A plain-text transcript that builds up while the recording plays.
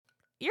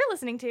You're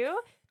listening to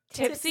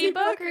Tipsy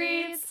Book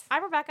Reads.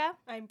 I'm Rebecca.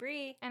 I'm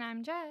Bree. And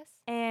I'm Jess.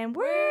 And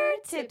we're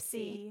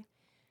tipsy.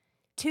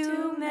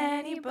 Too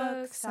many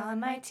books on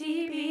my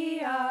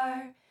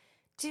TBR.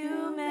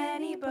 Too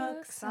many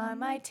books on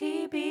my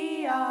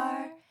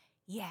TBR.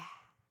 Yeah.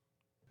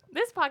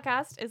 This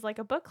podcast is like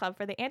a book club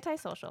for the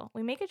antisocial.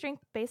 We make a drink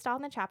based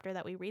on the chapter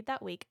that we read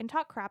that week and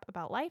talk crap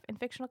about life and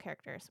fictional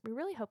characters. We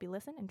really hope you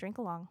listen and drink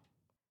along.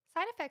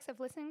 Side effects of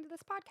listening to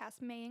this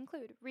podcast may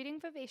include reading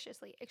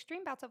vivaciously,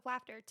 extreme bouts of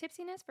laughter,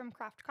 tipsiness from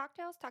craft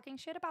cocktails, talking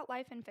shit about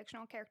life and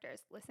fictional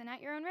characters. Listen at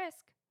your own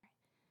risk.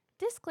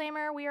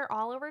 Disclaimer, we are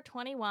all over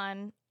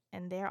 21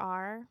 and there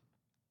are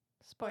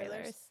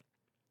Spoilers.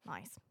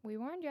 Nice. We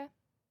warned you.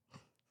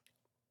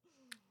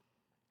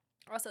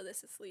 Also,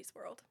 this is Lee's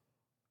world.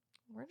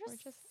 We're We're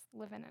just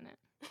living in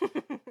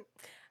it.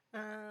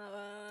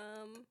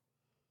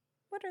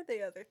 What are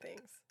the other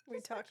things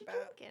we talk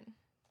about? Drinking.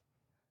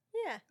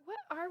 Yeah. What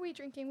are we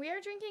drinking? We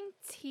are drinking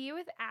tea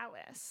with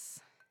Alice.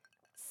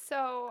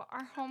 So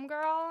our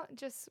homegirl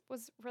just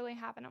was really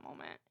having a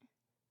moment.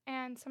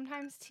 And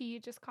sometimes tea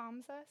just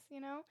calms us, you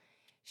know?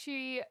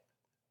 She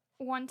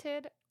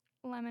wanted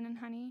lemon and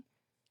honey.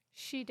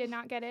 She did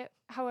not get it.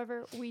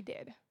 However, we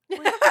did.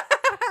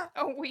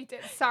 Oh, we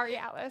did. Sorry,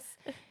 Alice.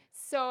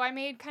 So I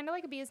made kind of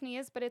like a bee's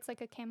knees, but it's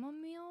like a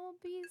chamomile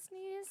bee's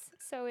knees.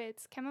 So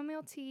it's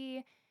chamomile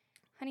tea,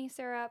 honey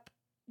syrup,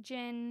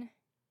 gin,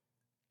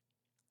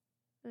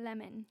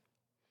 lemon.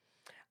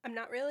 I'm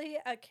not really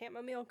a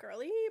chamomile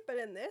girly, but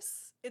in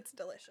this, it's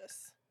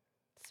delicious.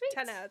 Sweet.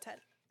 10 out of 10.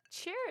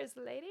 Cheers,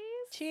 ladies.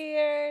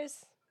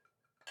 Cheers.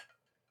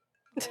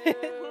 That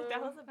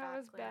was a That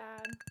was clip.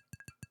 bad.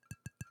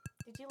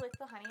 Did you lick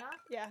the honey off?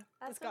 Yeah,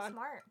 That's it's so gone.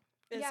 smart.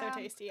 It's Yeah, so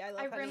tasty. I love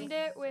I honey. rimmed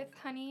it with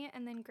honey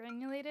and then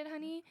granulated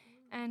honey,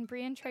 and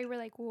Brie and Trey were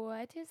like,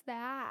 "What is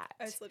that?"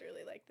 I was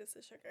literally like, this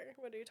is sugar.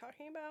 What are you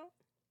talking about?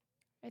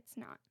 It's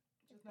not.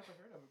 Just never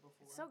heard of it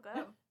before. So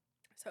good.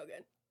 So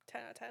good.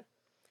 10 out of 10.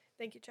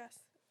 Thank you,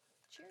 Jess.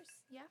 Cheers.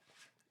 Yeah.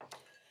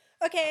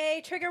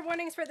 Okay, trigger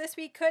warnings for this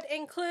week could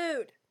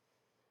include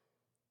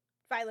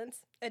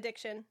violence,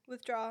 addiction,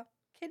 withdrawal,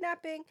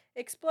 kidnapping,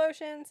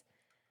 explosions,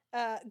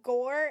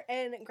 gore,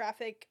 and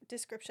graphic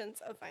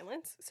descriptions of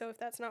violence. So if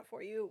that's not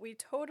for you, we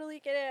totally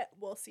get it.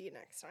 We'll see you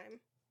next time.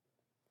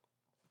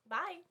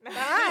 Bye.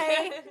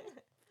 Bye.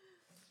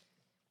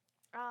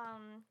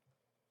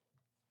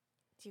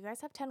 Do you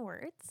guys have 10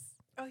 words?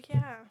 Oh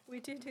yeah, we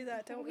do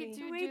that, don't we? We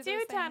do. We those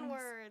do 10 things.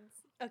 words.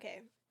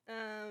 Okay.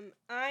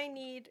 I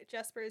need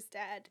Jesper's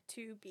dad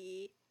to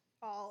be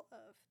all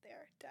of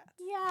their dads.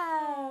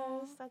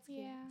 Yes. That's cute.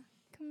 Yeah.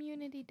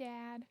 Community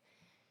dad.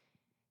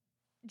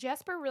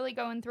 Jesper really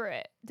going through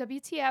it.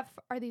 WTF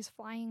are these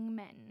flying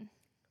men?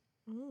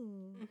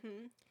 Ooh.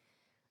 Mm-hmm.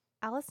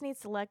 Alice needs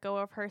to let go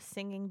of her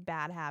singing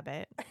bad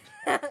habit.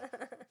 That's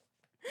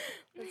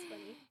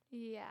funny.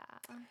 Yeah.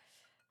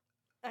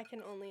 I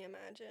can only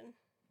imagine.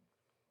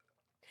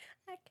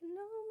 I can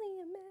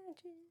only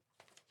imagine.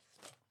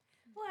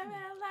 What my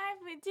life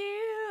would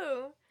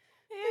do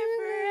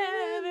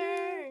if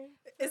forever.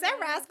 Is that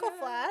Rascal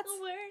Flatts?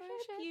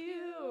 Worship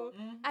you.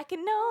 Mm-hmm. I can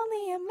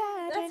only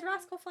imagine. That's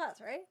Rascal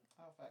Flatts, right?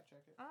 I'll fact check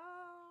it.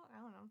 Oh,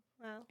 I don't know.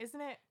 Wow.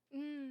 Isn't it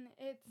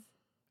It's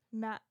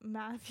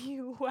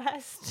Matthew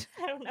West?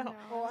 I don't know. no,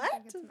 I What?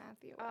 think it's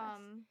Matthew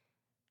West.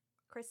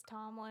 Chris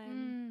Tomlin,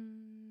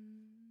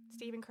 Mm.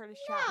 Stephen Curtis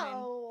Chapman.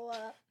 No.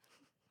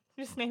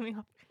 Just naming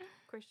off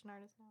Christian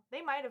artists now.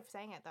 They might have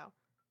sang it though.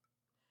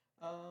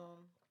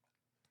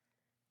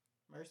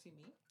 Mercy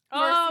Me.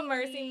 Oh,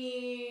 Mercy Mercy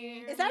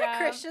Me. Is that Yeah. a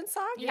Christian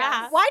song?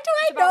 Yeah. Why do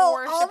It's I about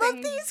know all of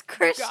worshiping these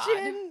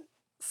Christian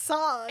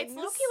songs? It's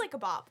low-key like a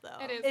bop though.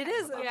 It is. It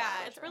is. kind of a Yeah,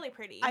 bop, it's sure. really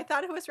pretty. I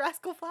thought it was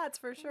Rascal Flatts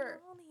for Can sure.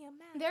 only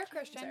imagine. They're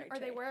Christian, Sorry, or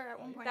they Trey. were at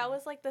one point. That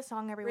was like the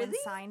song everyone Really?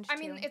 signed I to.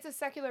 mean, it's a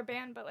secular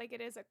band, but like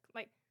it is a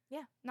like.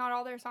 Yeah. Not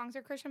all their songs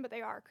are Christian, but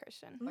they are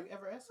Christian. Mm-hmm. Like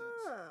Evanescence.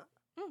 Huh.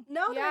 Mm.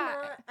 No, Yeah.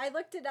 they're not. I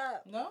looked it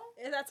up. No?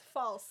 That's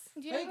false.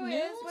 Do you know Fake who it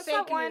news? is? What's Fake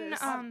that one? news.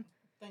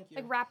 Thank you.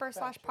 Like rapper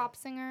Fact / pop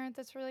check. singer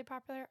that's really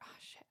popular. Oh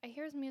shit! I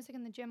hear his music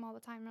in the gym all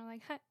the time, and I'm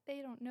like, huh,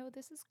 they don't know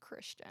this is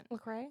Christian.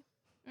 Lecrae.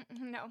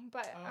 No,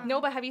 but No,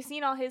 but have you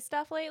seen all his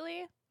stuff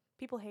lately?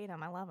 People hate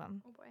him. I love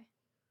him. oh boy,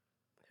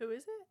 Who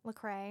is it?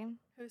 Lecrae.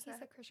 Who's he's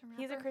that? a Christian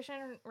rapper. He's a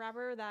Christian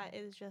rapper that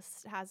is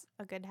just has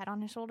a good head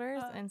on his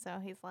shoulders, Oh. and so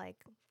he's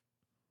like,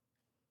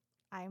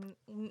 I'm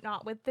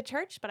not with the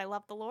church, but I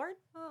love the Lord.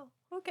 Oh,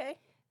 okay.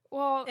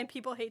 Well, And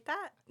people hate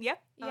that?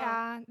 Yep.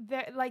 yeah,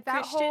 like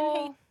that Christian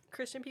whole. hate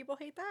Christian people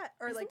hate that?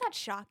 Or Isn't like that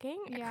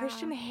shocking? A Yeah.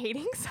 Christian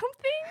hating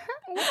something?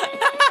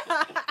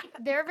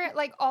 They're very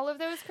like all of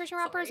those Christian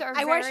rappers Sorry. are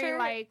I watched very her-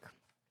 like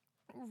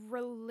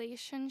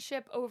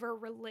relationship over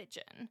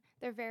religion.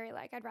 They're very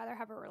like I'd rather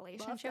have a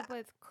relationship that.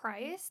 with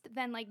Christ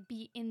than like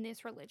be in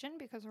this religion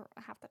because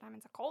half the time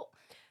it's a cult.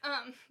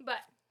 But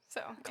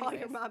so Call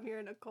your anyways. mom you're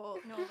in a cult.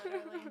 No,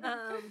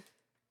 literally.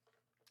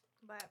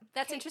 But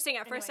That's Okay, interesting.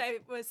 At first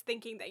anyways. I was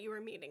thinking that you were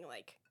meaning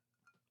like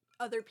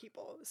other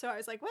people. So I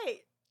was like,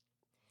 wait.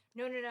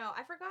 no.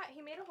 I forgot.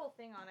 He made a whole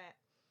thing on it.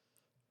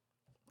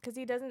 because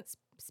he doesn't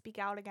speak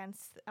out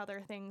against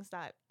other things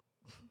that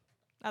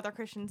other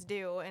Christians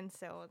do, and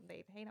so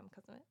they hate him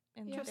because of it.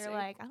 And they're Interesting.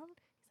 like, I don't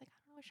know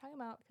what you're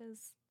talking about,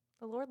 because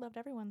the Lord loved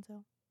everyone.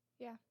 So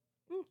He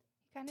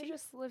kind of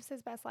just lives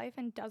his best life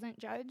and doesn't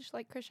judge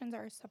like Christians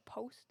are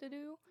supposed to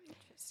do.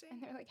 Interesting.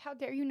 And they're like, how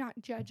dare you not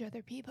judge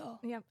other people?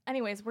 yeah.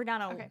 Anyways, we're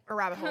down Okay. a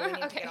rabbit hole. We need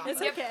to Okay. get off.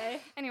 It's of.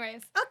 okay.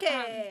 Anyways.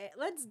 Okay,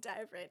 let's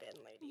dive right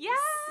in, ladies.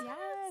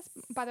 Yes.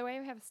 By the way,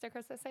 we have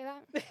stickers that say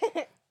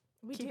that.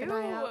 We Keep do. an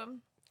eye out.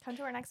 Come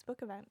to our next book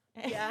event.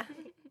 Yeah.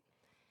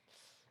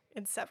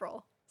 In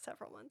several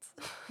months.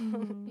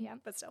 Mhm. Yeah.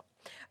 But still.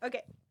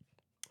 Okay.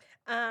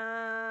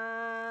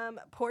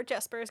 Poor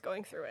Jesper is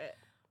going through it.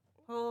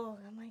 Oh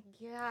my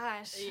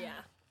gosh.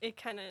 Yeah.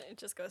 It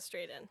just goes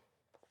straight in.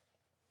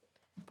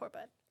 Poor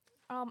bud.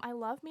 I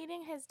love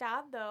meeting his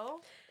dad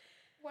though.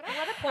 What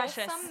a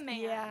precious- wholesome man.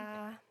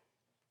 Yeah.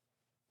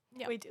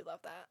 Yep. We do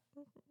love that.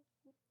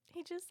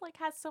 He just like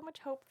has so much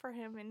hope for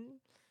him, and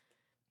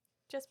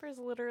Jesper's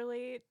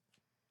literally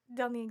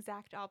done the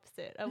exact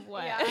opposite of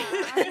what.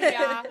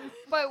 Yeah.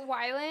 But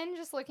Wylan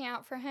just looking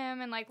out for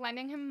him and like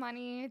lending him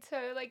money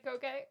to like go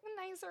get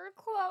nicer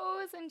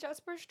clothes, and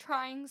Jesper's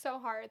trying so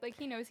hard. Like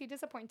he knows he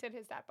disappointed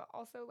his dad, but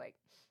also like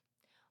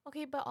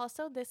Okay, but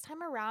also this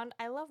time around,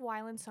 I love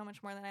Wyland so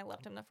much more than I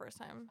loved him the first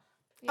time.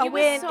 A He was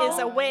win so- is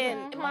a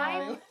win. Mhm.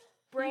 My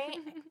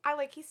brain,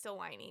 he's still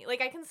whiny.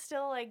 Like I can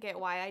still like get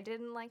why I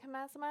didn't like him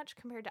as much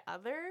compared to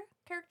other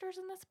characters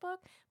in this book,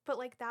 but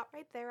like that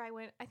right there,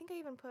 I think I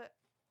even put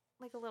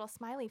like a little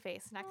smiley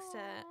face next to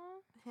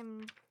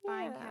him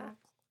buying Yeah. him.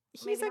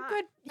 He's Maybe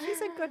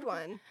a good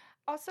one.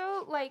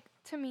 Also, like,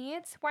 to me,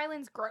 it's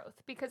Wyland's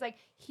growth because, like,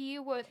 he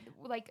would,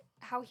 like,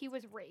 how he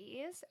was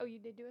raised. Oh, you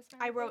did do a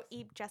smiley I wrote face?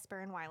 Eep, Jesper,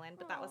 and Wyland,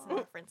 but that was in Aw.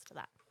 reference to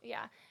that.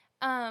 Yeah.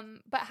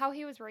 But how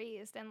he was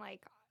raised and,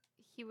 like,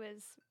 he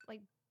was,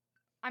 like,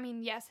 I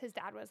mean, yes, his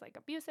dad was, like,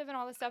 abusive and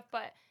all this stuff,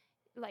 but,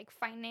 like,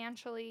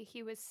 financially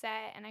he was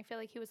set, and I feel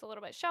like he was a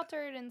little bit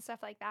sheltered and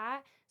stuff like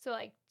that. So,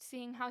 like,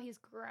 seeing how he's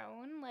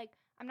grown, like,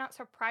 I'm not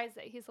surprised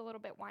that he's a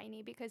little bit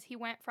whiny because he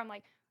went from,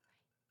 like,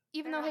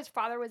 even though Yeah. his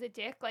father was a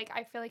dick, like,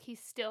 I feel like he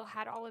still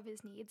had all of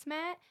his needs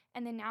met.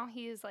 And then now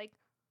he's, like,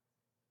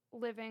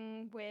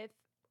 living with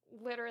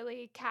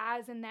literally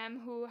Kaz and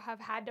them who have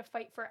had to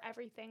fight for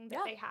everything that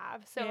Yeah. they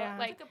have. So, Yeah.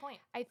 like, That's a good point.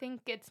 I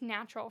think it's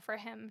natural for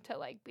him to,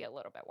 like, be a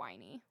little bit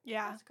whiny.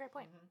 Yeah. That's a great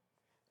point.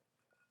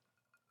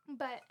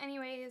 But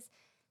anyways,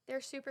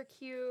 they're super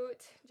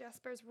cute.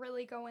 Jesper's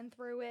really going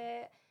through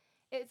it.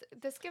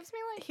 This gives me,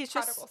 like, He's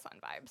just- prodigal son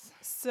vibes.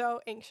 So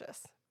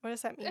anxious. What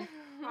does that mean?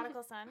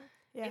 Prodigal Son.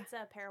 Yeah. It's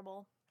a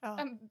parable.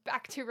 Oh.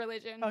 Back to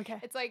religion. Okay.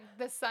 It's like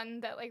the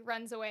son that like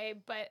runs away,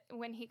 but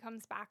when he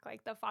comes back,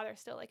 like the father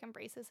still like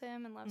embraces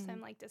him and loves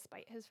him, like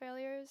despite his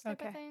failures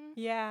type of thing.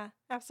 Yeah,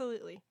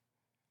 absolutely.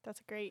 That's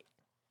a great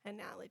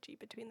analogy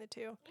between the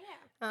two.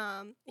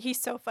 Yeah.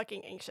 He's so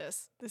fucking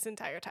anxious this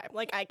entire time.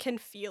 Like I can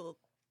feel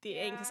the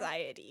Yeah.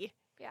 anxiety.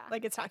 Yeah.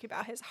 Like it's talking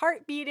about his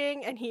heart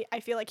beating, and I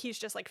feel like he's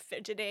just like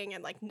fidgeting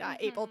and like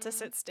not able to Mhm.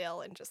 sit still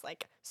and just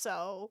like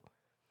so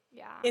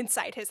Yeah.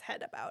 inside his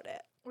head about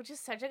it. Which is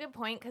such a good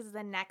point, because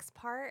the next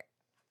part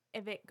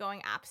of it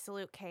going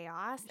absolute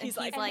chaos, and He's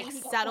like- like And he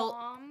settled.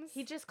 calms.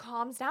 He just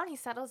calms down. He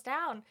settles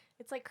down.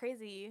 It's like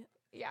crazy.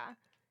 Yeah.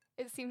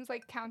 It seems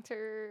like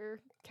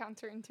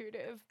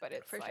counterintuitive, but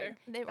it's For like sure. It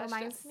That's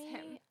reminds just me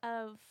him.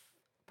 of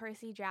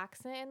Percy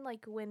Jackson,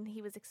 like when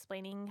he was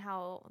explaining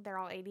how they're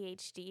all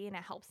ADHD and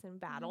it helps in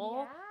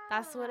battle.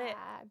 That's what it.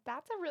 Yeah,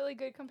 That's a really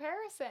good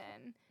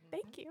comparison.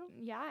 Thank you.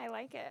 Yeah, I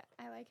like it.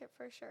 I like it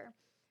for sure.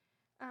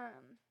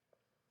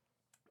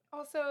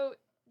 Also,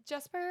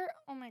 Jesper,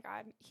 oh my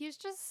god, he's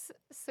just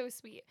so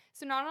sweet.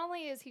 So not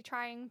only is he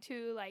trying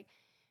to like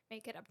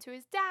make it up to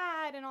his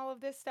dad and all of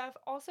this stuff,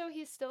 also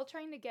he's still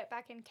trying to get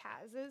back in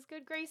Kaz's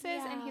good graces.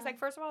 And he's Yeah. like,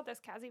 first of all, does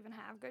Kaz even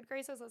have good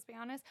graces? Let's be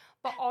honest.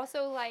 But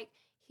also like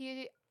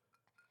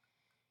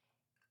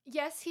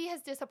yes, he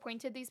has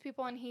disappointed these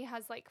people and he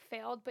has like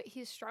failed, but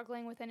he's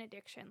struggling with an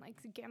addiction. Like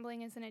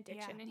gambling is an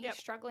addiction, and he's Yep.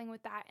 struggling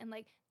with that. And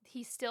like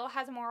he still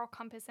has a moral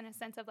compass in a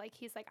sense of like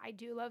he's like, I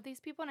do love these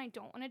people and I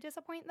don't want to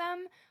disappoint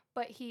them,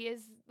 but he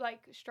is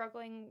like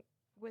struggling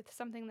with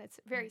something that's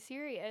very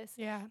serious.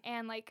 Yeah.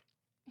 And like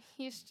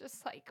he's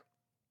just like,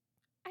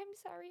 I'm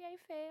sorry I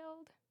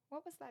failed.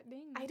 What was that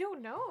ding? I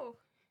don't know.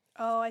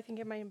 Oh, I think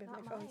it might have been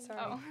Not my phone. mine. Sorry.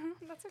 Oh,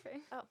 that's okay.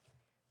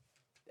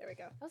 There we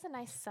go. That was a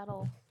nice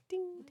subtle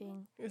Ding.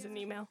 ding. It was an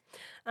Yeah. email.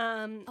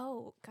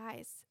 Oh,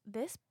 guys,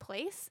 this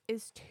place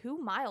is 2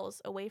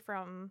 miles away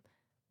from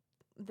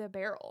the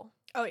barrel.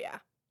 Oh yeah.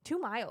 2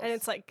 miles. And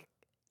it's like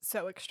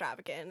so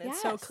extravagant and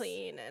so Yes.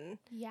 clean and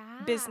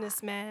Yeah.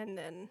 businessmen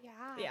and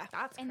Yeah. yeah.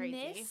 that's And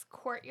crazy. this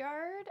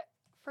courtyard,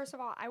 first of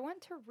all, I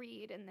want to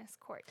read in this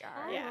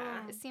courtyard.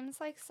 Yeah. It seems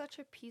like such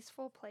a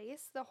peaceful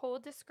place. The whole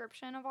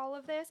description of all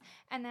of this.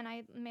 And then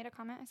I made a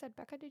comment. I said,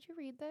 Becca, did you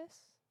read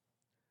this?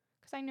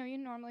 Because I know you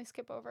normally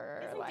skip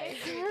over, like.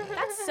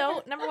 That's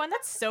so, number one,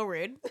 that's so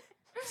rude.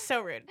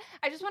 So rude.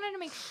 I just wanted to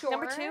make sure.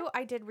 Number 2,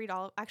 I did read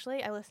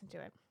actually, I listened to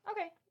it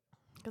Okay.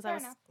 because Fair I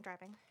was enough.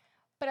 driving.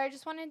 But I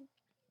just wanted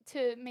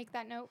to make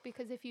that note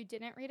because if you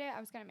didn't read it, I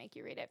was going to make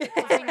you read it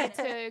because we need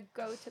to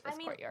go to this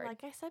courtyard.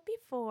 like I said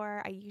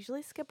before, I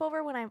usually skip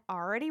over when I've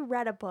already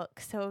read a book.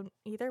 So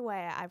either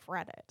way, I've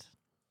read it.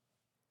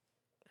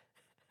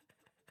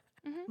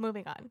 Mhm.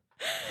 Moving on.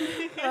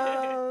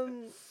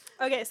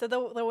 Okay, so the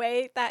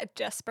way that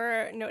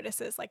Jesper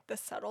notices like the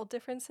subtle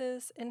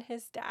differences in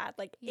his dad,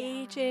 like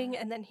aging,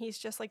 Yeah. and then he's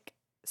just like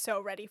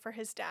so ready for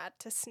his dad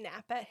to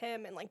snap at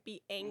him and like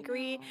be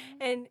angry, know.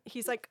 and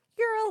he's like,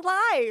 "You're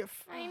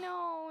alive," I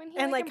know. And he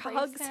and like embraced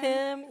hugs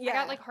him. I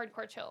got like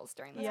hardcore chills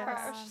during this part.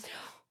 I was Yeah. just-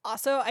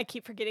 Also, I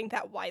keep forgetting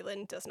that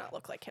Wyland does not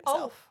look like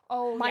himself.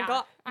 oh My yeah,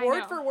 God, I word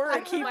know. for word. I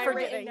keep my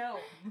forgetting. written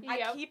note. I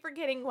Yep. keep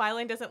forgetting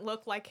Wyland doesn't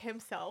look like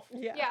himself.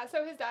 Yeah. Yeah,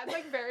 so his dad's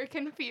like very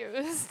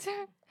confused.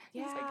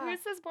 He's like, Yeah.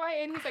 who's this boy?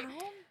 And he's like,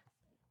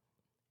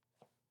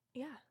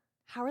 Yeah.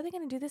 How are they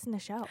going to do this in the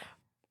show?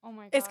 oh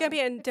my god. It's gonna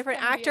be a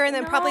different gonna be actor, and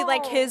then probably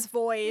like No. his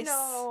voice,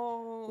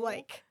 No.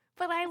 like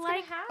but I It's gonna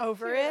like have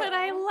over to. it. but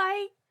I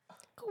like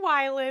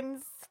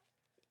Wyland's It's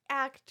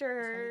gonna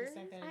actor. be the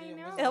same thing I they did in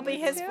know. Wizard It'll of be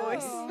Oz. his too.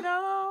 voice.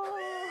 No.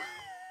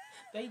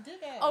 They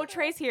did that. Oh,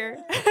 Trey's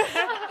here.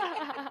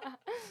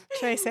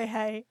 Trey, say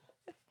hey.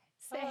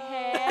 Say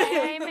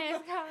hey,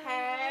 Miss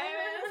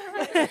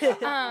Collins.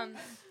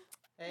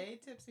 Hey,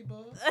 Tipsy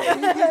Boo.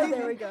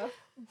 There we go.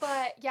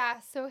 But yeah,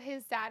 so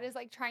his dad is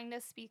like trying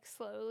to speak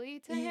slowly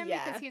to him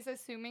Yeah. because he's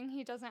assuming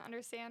he doesn't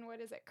understand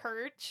what is it,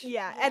 Kirch?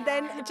 Yeah, and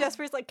then Yeah.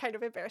 Jesper's like kind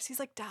of embarrassed. He's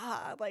like,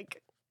 "Duh,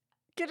 like,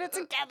 get it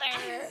together."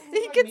 It's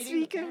He like can meeting the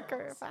speak in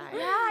parents. Curvine.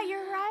 Yeah,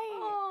 you're right.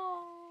 Oh.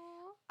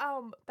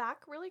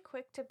 Back really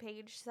quick to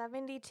page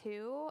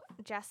 72,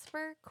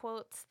 Jesper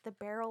quotes "The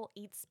barrel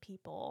eats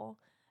people,"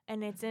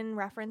 and it's in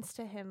reference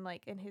to him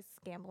like in his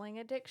gambling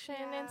addiction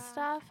Yeah. and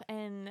stuff,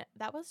 and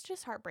that was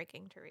just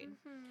heartbreaking to read.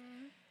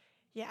 Mhm.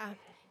 Yeah,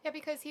 Yeah,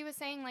 because he was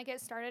saying like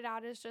it started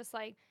out as just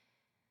like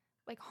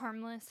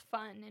harmless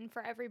fun, and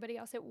for everybody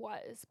else it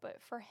was,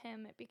 but for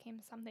him it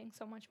became something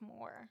so much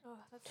more. Oh,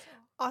 that's so.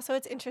 also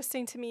it's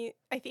interesting to me.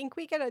 I think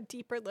we get a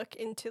deeper look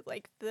into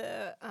like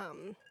the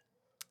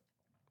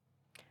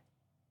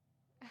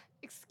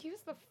Excuse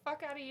the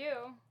fuck out of you.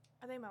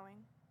 Are they mowing?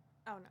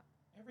 Oh no.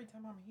 Every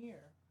time I'm here.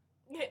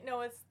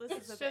 No, this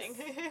It's is a thing.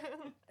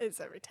 it's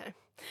every time.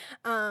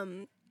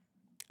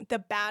 The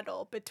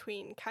battle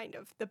between kind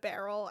of the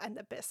barrel and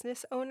the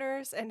business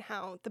owners, and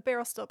how the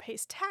barrel still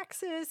pays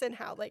taxes, and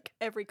how like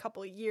every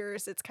couple of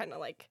years it's kind of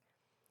like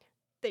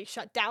they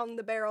shut down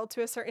the barrel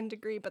to a certain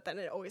degree, but then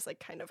it always like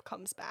kind of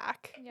comes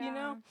back. You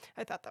know,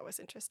 I thought that was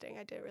interesting.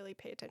 I didn't really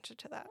pay attention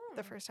to that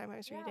the first time I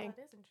was reading. that is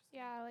interesting.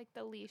 Yeah, I like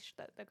the leash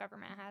that the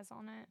government has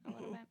on it a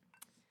little Mhm. bit.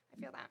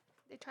 I feel that.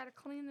 They try to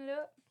clean it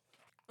up.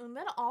 And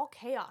then all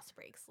chaos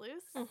breaks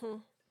loose. Mm-hmm.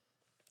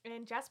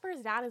 And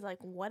Jesper's dad is like,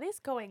 "What is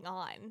going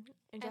on?"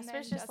 And And then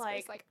Jesper's just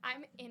Jesper's like,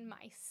 I'm in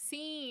my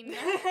scene.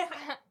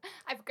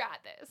 I've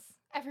got this.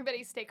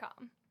 Everybody stay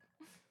calm.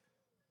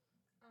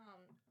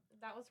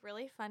 that was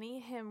really funny.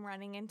 Him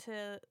running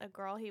into a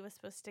girl he was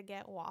supposed to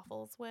get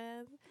waffles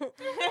with.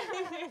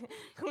 It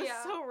was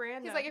Yeah. so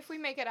random. He's like, if we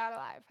make it out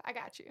alive, I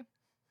got you.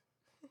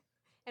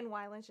 and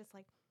Wyland's just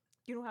like,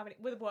 "You don't have any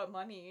with what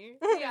money?"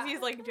 Yeah.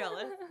 He's like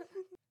jealous.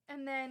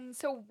 And then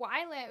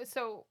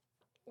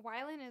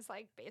Wyland is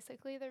like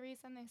basically the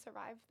reason they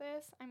survived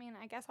this. I mean,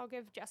 I guess I'll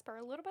give Jesper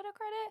a little bit of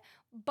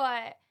credit,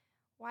 but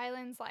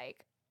Wyland's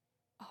like,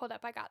 hold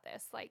up, I got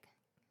this. Like,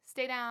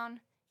 stay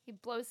down. He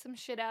blows some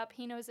shit up.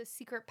 He knows a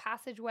secret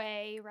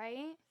passageway,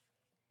 right?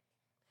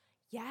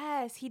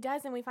 Yes, he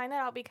does, and we find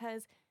that out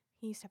because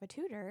he used to have a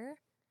tutor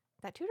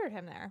that tutored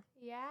him there.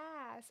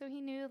 Yeah. So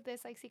he knew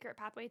this like secret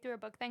pathway through a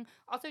book thing.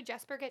 Also,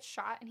 Jesper gets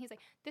shot, and he's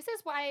like, this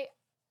is why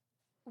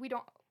we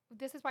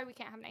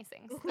can't have nice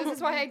things. This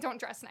is why I don't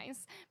dress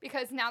nice,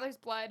 because now there's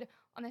blood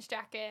on this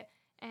jacket,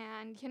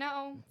 and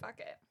fuck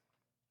it.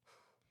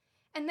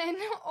 And then,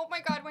 oh my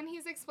God, when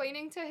he's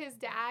explaining to his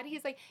dad,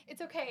 he's like, it's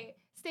okay,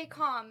 stay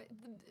calm.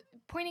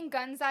 Pointing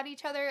guns at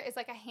each other is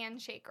like a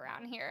handshake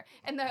around here.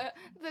 And the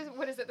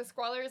what is it? The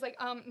squaller is like,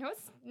 no,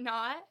 it's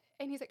not.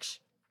 And he's like, shh.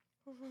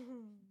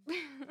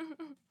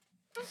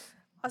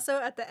 Also,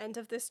 at the end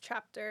of this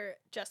chapter,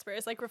 Jesper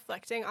is like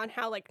reflecting on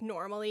how like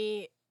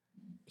normally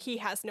he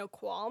has no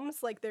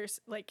qualms. Like there's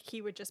like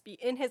he would just be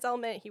in his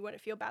element. He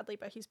wouldn't feel badly,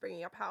 but he's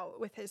bringing up how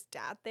with his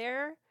dad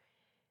there,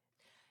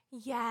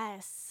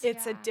 Yes.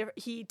 it's a Yeah. different.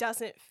 He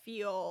doesn't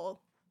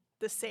feel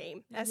the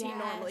same as he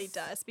normally Yes.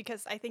 does,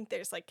 because I think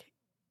there's like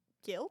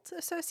guilt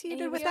associated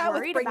he with was that,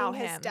 with worried bringing about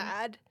his him.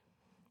 dad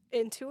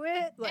into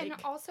it. Like, And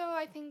also,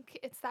 I think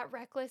it's that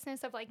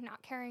recklessness of like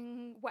not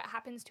caring what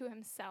happens to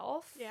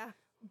himself. yeah,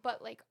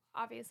 But like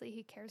obviously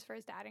he cares for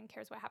his dad and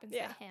cares what happens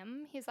Yeah. to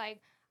him. He's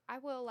like, I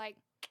will like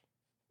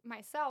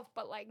myself,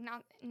 but like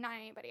not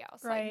anybody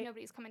else. Right. Like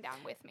nobody's coming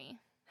down with me.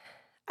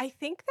 I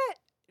think that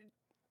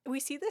we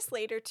see this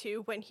later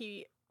too when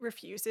he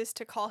refuses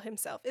to call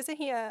himself. Isn't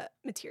he a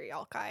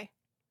material guy?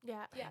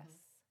 Yeah. Yes.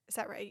 Is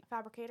that right?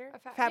 Fabricator.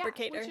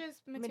 Fabricator. which is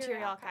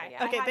Material material.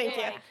 Kai. Okay, thank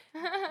you.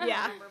 you.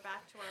 Yeah. Remember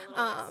back to our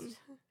little Um, list.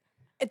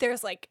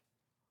 There's like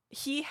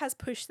he has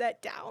pushed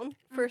that down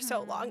for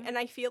so long, Mhm. and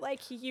I feel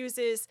like he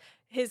uses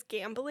his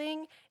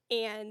gambling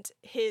and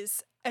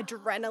his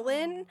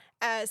adrenaline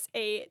as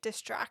a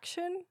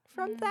distraction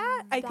from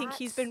that. I think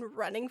he's been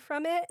running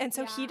from it, and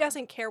so he Yeah.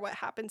 doesn't care what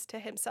happens to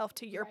himself,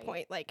 to your Right.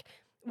 point, like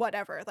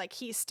whatever, like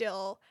he's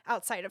still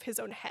outside of his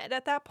own head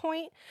at that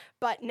point.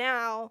 But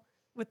now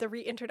with the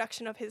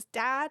reintroduction of his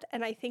dad,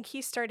 and I think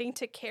he's starting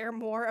to care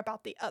more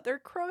about the other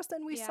crows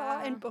than we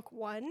saw in Yeah. book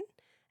 1,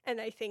 and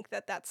I think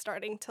that that's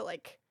starting to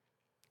like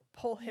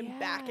pull him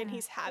back, and Yeah,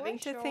 he's having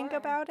For to think sure.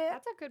 about it.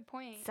 That's a good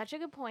point. Such a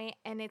good point,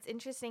 and it's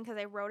interesting because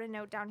I wrote a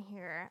note down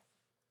here.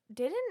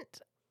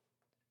 Didn't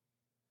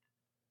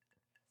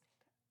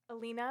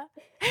Alina?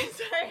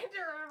 Sorry, I had to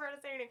remember how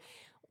to say her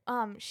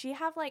name. She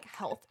have like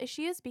health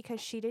issues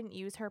because she didn't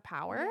use her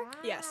power.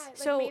 Yes. it, like,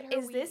 So made her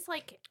is this weak.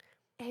 like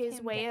his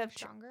Him way getting of?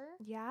 stronger?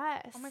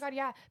 Yes. Oh my god,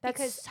 yeah. That's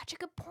Because such a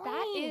good point.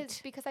 that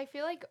is because I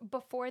feel like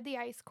before the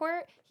ice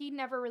court, he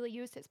never really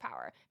used his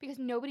power because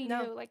nobody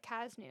No. knew, like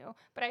Kaz knew.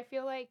 But I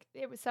feel like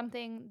it was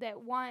something that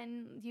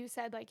you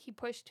said like he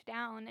pushed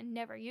down and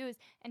never used,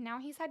 and now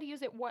he's had to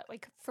use it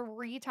like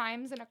 3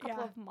 times in a couple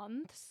Yeah. of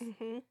months.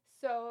 hmm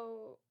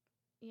So,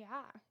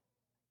 yeah.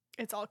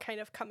 It's all kind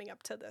of coming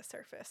up to the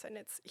surface, and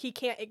he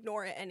can't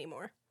ignore it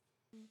anymore.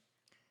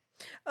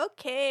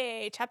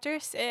 Okay, chapter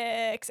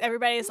 6.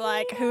 Everybody's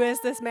like, who is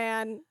this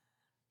man?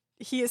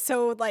 He is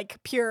so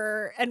like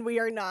pure, and we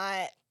are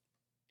not.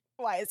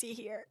 Why is he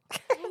here?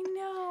 I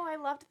know. I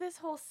loved this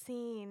whole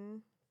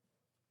scene.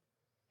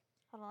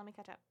 Hold on, let me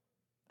catch up.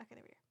 Okay,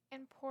 there we go.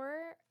 And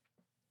poor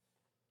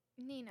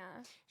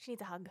Nina. She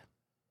needs a hug.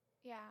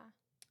 Yeah.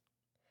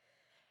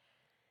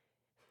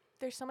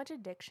 There's so much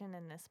addiction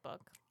in this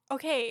book.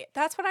 Okay,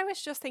 that's what I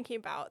was just thinking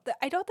about.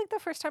 I don't think the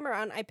first time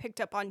around I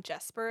picked up on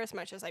Jesper as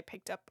much as I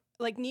picked up,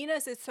 like,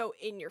 Nina's is so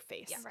in your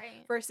face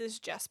Right. versus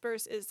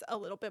Jesper's is a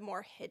little bit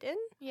more hidden.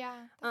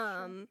 Yeah.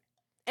 that's true.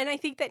 And I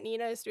think that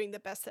Nina is doing the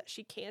best that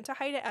she can to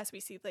hide it, as we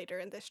see later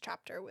in this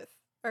chapter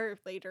or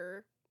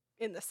later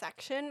in the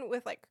section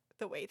with like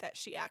the way that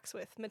she acts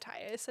with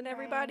Matthias and Right.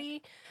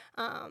 everybody.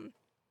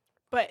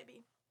 But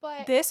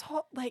But this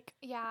whole like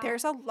yeah.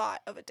 there's a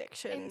lot of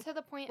addiction. And to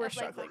the point we're of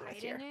like struggling with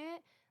hiding here.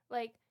 it,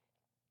 like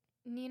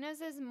Nina's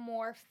is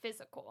more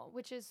physical,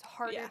 which is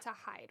harder Yeah. to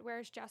hide,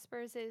 whereas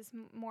Jasper's is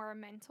more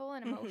mental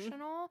and Mhm.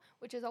 emotional,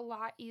 which is a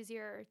lot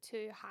easier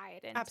to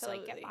hide and to like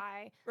Absolutely. get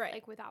by Right.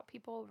 like without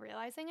people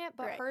realizing it.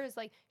 But Right. hers,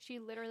 like she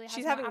literally has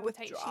She's no having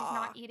appetite. She's withdrawal.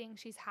 not eating.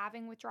 She's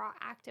having withdrawal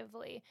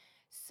actively.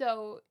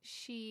 So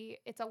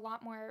it's a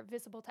lot more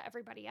visible to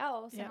everybody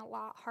else Yep. and a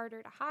lot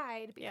harder to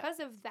hide Yep. because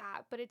of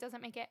that. But it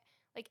doesn't make it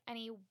like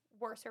any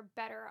worse or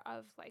better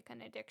of like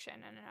an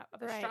addiction and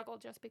of a Right. struggle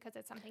just because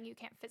it's something you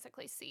can't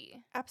physically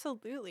see.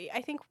 Absolutely.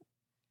 I think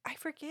I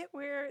forget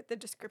where the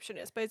description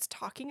is, but it's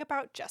talking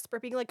about Jesper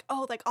being like,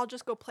 oh, like I'll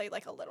just go play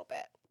like a little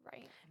bit.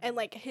 Right. And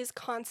like his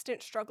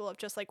constant struggle of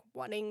just like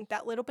wanting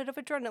that little bit of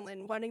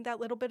adrenaline, wanting that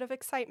little bit of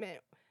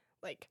excitement.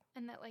 Like,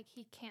 And that like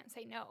he can't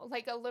say no.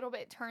 Like a little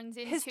bit turns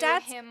into His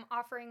dad's- him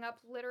offering up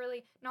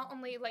literally not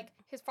only like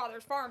his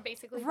father's farm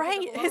basically. because of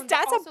right. the His loan, but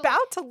dad's also, like,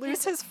 about to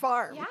lose his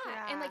farm. Yeah,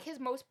 and Yeah. like his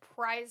most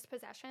prized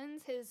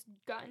possessions, his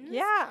guns.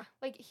 Yeah.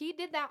 Like he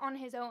did that on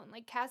his own.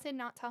 Like Cass did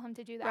not tell him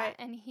to do that. Right.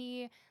 And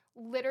he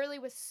literally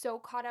was so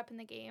caught up in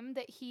the game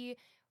that he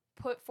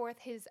put forth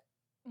his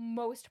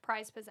most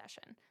prized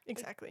possession.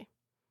 Exactly.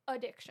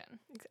 Addiction.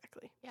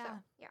 Exactly. So, Yeah.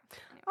 yeah.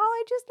 Anyways. Oh,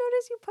 I just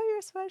noticed you put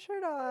your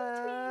sweatshirt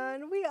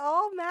on. We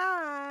all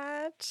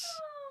match.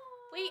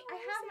 Wait, I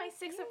have my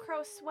Six of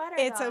Crows sweater.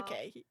 It's though.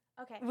 okay.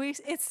 Okay.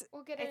 It's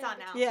We'll get It's it on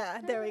now.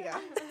 yeah, there we go.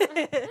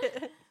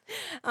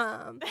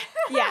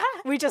 Yeah,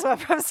 we just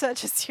went from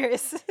such a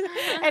serious.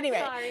 Anyway,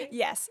 Sorry.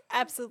 yes,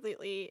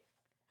 absolutely.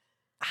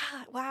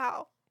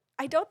 Wow.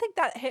 I don't think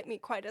that hit me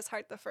quite as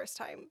hard the first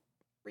time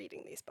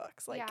reading these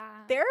books. Like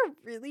Yeah. they're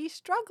really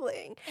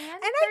struggling. And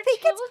I they're think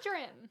it's-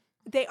 children.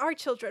 They are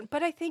children,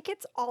 but I think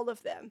it's all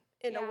of them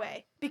in a Yeah.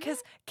 way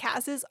because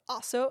Kaz is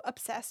also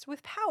obsessed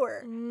with power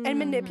and Mm.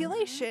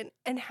 manipulation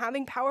and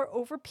having power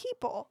over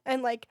people.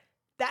 And like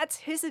that's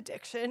his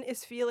addiction,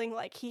 is feeling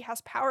like he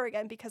has power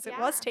again because it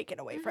was Yeah. taken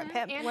away from Mhm.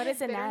 him. And What his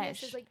is a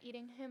bitterness Nesh? is like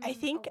eating him I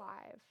think-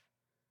 alive.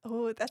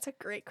 Oh, that's a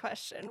great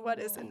question. What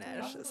is a Oh,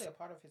 Nesh? Possibly a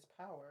part of his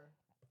power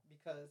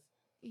because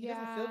he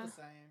doesn't feel the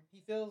same.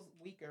 He feels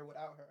weaker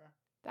without her.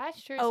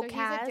 That's true. Oh, So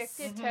Cass? he's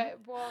addicted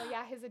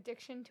to his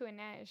addition to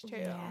Inej too.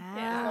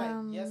 Yeah.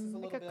 It's like, yes, it's a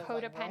Like little a bit of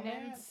like codependence.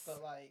 romance,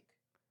 but like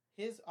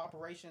his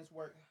operations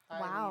work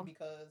highly Wow.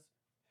 because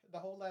the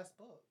whole last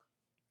book.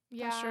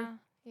 Yeah. true.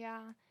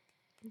 Yeah.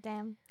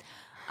 Damn.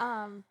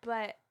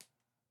 But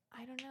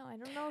I don't know. I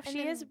don't know if And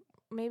she is. then-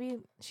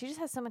 Maybe she just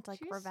has so much like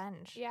She's-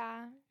 revenge.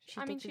 Yeah. She's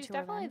I mean, addicted she's to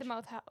definitely the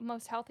revenge.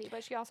 most healthy,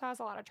 but she also has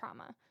a lot of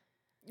trauma.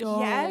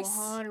 Yes.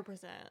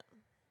 100%.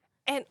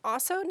 And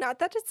also, not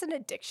that it's an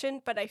addiction,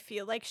 but I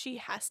feel like she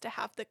has to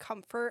have the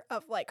comfort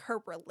of like her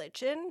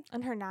religion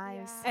And her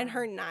knives. Yeah. and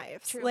her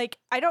knives. True. Like,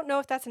 I don't know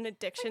if that's an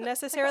addiction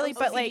necessarily,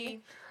 but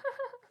like,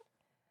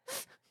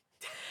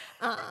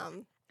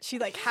 she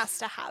like has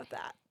to have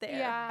that there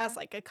Yeah. as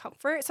like a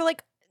comfort. So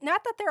like,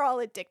 not that they're all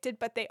addicted,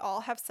 but they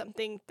all have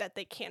something that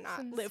they cannot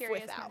Some live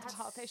serious without. mental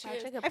health issues.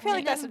 Such a good I feel like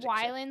And that's then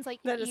addiction. Wyland's like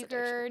That is addiction.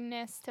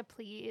 eagerness to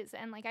please,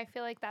 and like I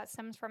feel like that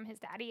stems from his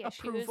daddy issues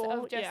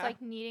Approval, of just yeah.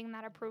 like needing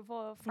that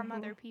approval from Mhm.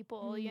 other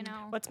people. You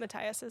know, What's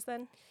Matthias's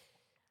then?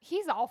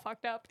 he's all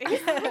fucked up. he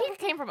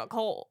came from a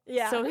cult.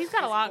 Yeah. So he's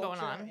got a lot Ultra going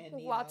on. and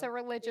Nina Lots of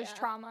religious Yeah.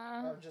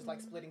 trauma. are just like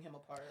splitting him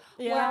apart.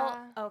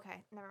 Yeah. Well,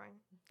 okay, never mind.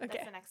 Okay.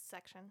 That's the next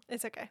section.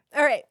 It's okay.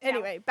 All right. Yeah.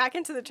 Anyway, back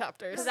into the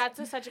chapters. Because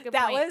that's such a good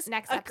that point. was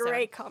next a episode.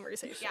 great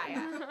conversation.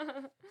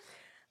 Yeah.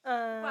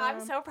 Wow, I'm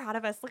Um, so proud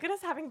of us. Look at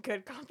us having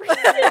good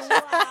conversations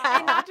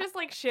and not just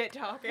like shit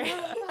talking.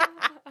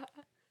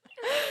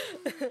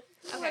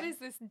 What is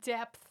this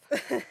depth?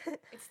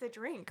 It's the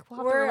drink. We'll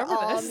have to We're remember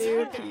all this.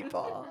 new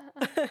people.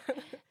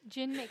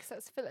 Gin makes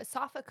us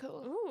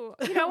philosophical. Ooh,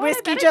 you know what? I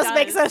Whiskey bet it just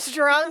makes does. us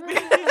drunk.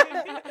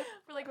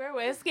 We're like, we're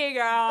whiskey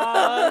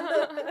girl.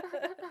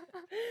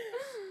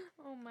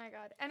 Oh my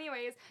god.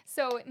 Anyways,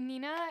 so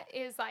Nina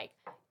is like,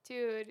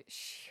 dude,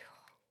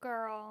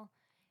 girl.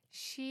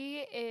 She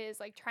is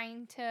like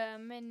trying to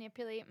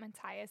manipulate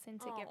Matthias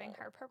into giving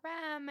her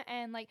parem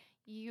and like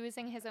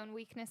using his own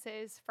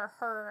weaknesses for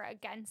her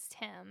against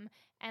him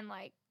and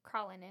like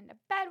crawling into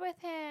bed with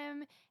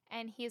him.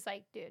 And he's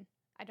like, dude,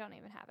 I don't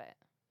even have it.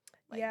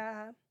 Like,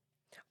 Yeah.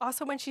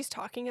 Also, when she's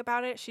talking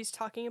about it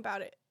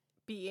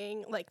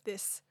being like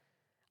this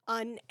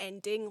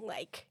unending,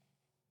 like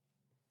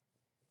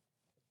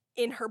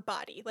in her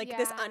body, like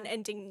this Yeah.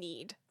 unending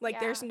need. Like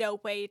there's Yeah. no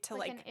way to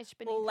like like an itch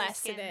beneath her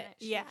lessen skin it. that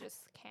she Yeah.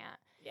 just can't.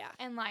 yeah.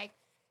 And like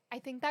I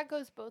think that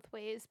goes both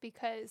ways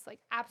because like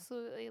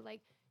absolutely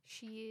like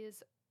she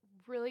is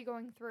really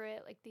going through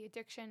it. Like the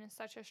addiction is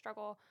such a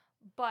struggle,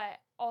 but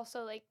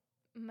also like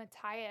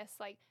Matthias,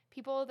 like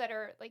people that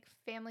are like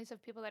families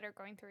of people that are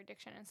going through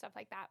addiction and stuff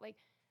like that, like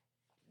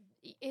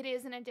it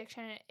is an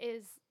addiction. It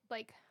is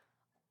like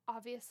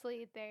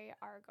obviously they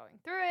are going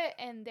through it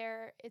and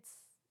it's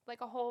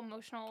like a whole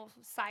emotional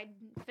side,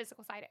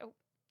 physical side,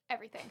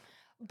 everything.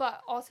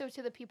 But also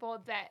to the people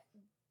that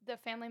the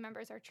family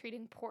members are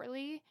treating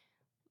poorly,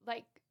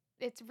 like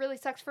it really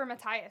sucks for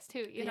Matthias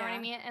too, you know what I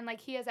Yeah. mean? And like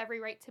he has every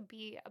right to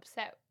be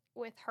upset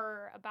with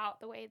her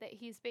about the way that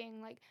he's being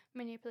like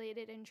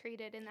manipulated and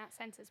treated in that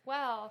sense as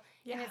well.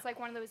 Yeah. And it's like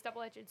one of those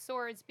double-edged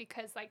swords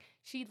because like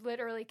she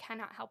literally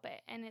cannot help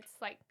it, and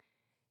it's like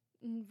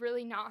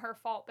really not her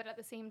fault, but at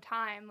the same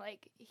time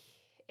like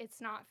it's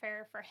not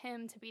fair for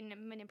him to be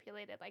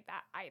manipulated like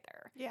that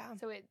either. Yeah.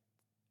 So it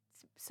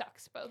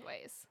sucks both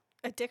ways.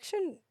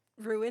 Addiction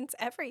ruins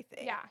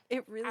everything. Yeah,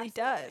 It really absolutely.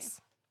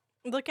 does.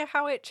 Look at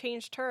how it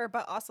changed her,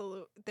 but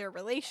also their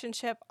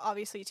relationship.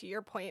 Obviously, to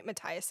your point,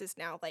 Matthias is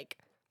now like,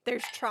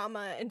 there's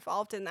trauma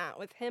involved in that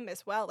with him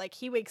as well. Like,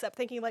 he wakes up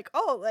thinking, like,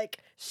 oh, like,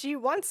 she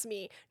wants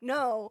me.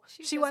 No,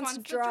 She she just wants wants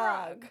the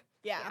drug. drug.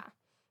 Yeah. Yeah.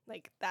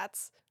 Like,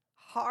 that's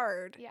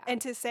hard. Yeah.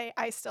 And to say,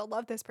 I still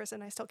love this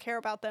person, I still care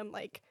about them,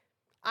 like,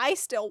 I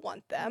still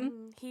want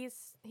them.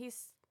 He's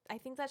I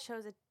think that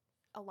shows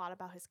a lot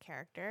about his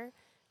character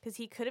because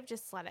he could have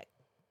just let it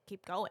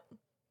keep going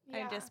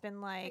and just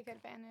been like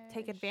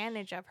take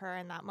advantage of her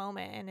in that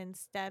moment, and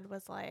instead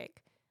was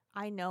like,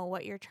 I know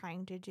what you're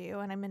trying to do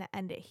and I'm going to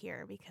end it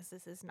here because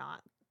this is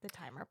not the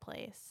time or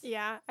place.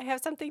 Yeah. I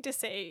have something to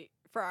say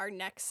for our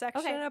next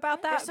section Okay.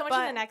 about that. There's so much in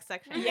the but- next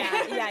section.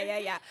 Yeah.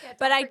 Yeah,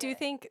 But don't I do forget.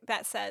 think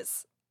that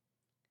says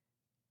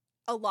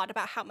a lot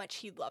about how much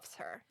he loves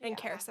her and Yeah.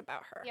 cares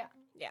about her. Yeah.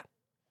 Yeah.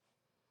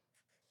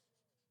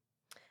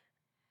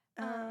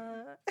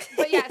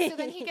 But yeah, so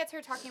then he gets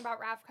her talking about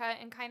Ravka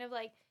and kind of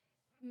like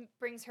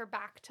brings her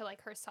back to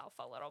like herself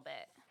a little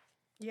bit.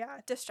 yeah,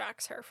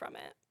 distracts her from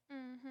it.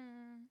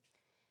 Mm-hmm.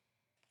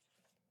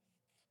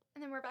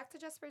 And then we're back to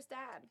Jesper's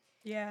dad.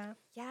 Yeah.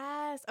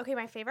 Yes. Okay,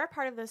 my favorite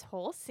part of this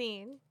whole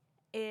scene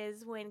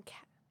is when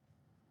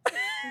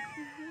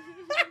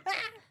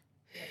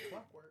Yeah,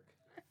 clockwork.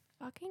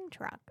 fucking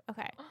truck.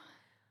 Okay.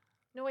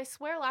 No, I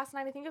swear last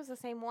night I think it was the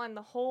same one.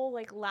 The whole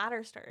like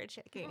ladder started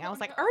shaking. I was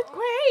like, no.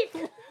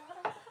 earthquake.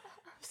 I'm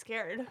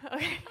scared.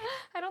 Okay.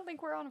 I don't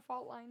think we're on a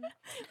fault line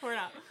We're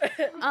not.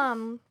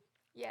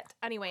 yet.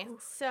 Anyway,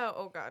 so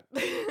oh god.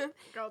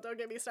 Girl, don't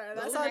get me started.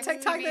 I Those saw a next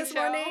TikTok TV this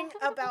show. morning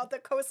about the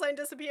coastline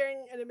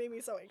disappearing, and it made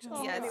me so anxious.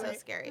 Oh, Yeah, it's so Anyway.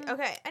 scary.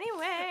 Okay.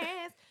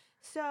 Anyways,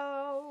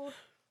 so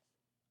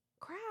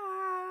crap.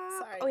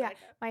 Sorry. Oh yeah, Becca.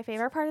 my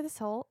favorite part of this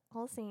whole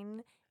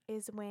scene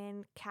is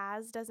when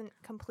Kaz doesn't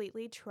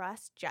completely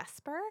trust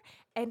Jesper,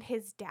 and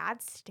his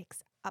dad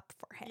sticks up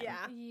for him.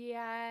 Yeah.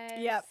 Yes.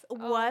 Yep.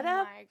 What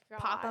a my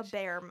Papa gosh.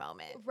 Bear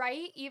moment.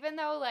 Right? Even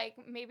though like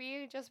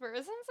maybe Jesper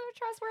isn't so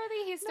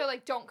trustworthy, he's still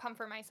like, don't come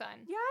for my son.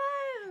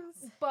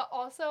 Yes. But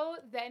also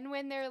then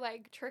when they're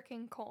like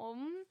tricking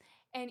Colm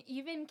and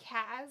even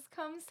Kaz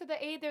comes to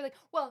the aid, they're like,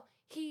 well,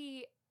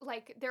 he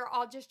like they're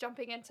all just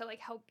jumping in to like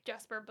help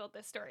Jesper build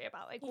this story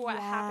about like what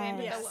happened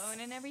with Yes. the loan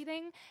and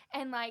everything.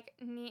 And like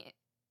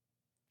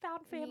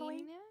Found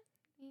family.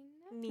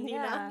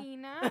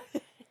 Nina.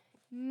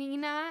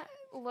 Nina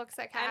looks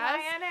at Kaz.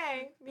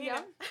 N-I-N-A. Nina.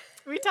 Yep.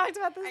 We talked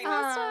about this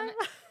last Um, time.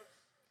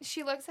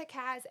 She looks at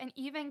Kaz, and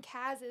even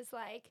Kaz is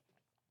like,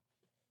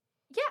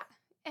 yeah,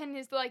 and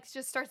is like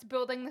just starts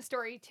building the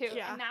story too.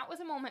 Yeah. And that was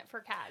a moment for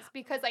Kaz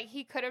because like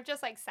he could have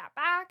just like sat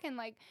back and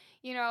like,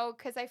 you know,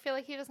 because I feel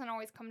like he doesn't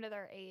always come to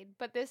their aid.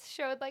 But this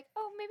showed like,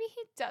 oh, maybe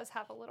he does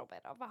have a little bit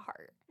of a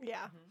heart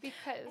Yeah.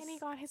 because And he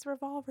got his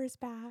revolvers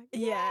back.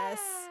 Yes.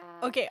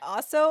 Yeah. Okay,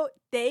 also,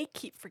 they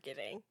keep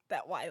forgetting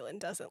that Wyland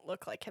doesn't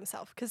look like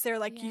himself because they're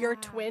like, your Yeah.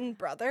 twin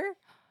brother?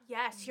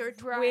 Yes, your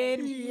Right.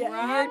 twin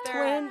Yeah, your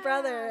twin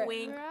brother.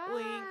 Wink,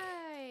 wink.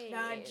 Right.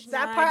 Nudge,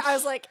 That part, I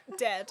was Nudge. like,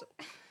 dead.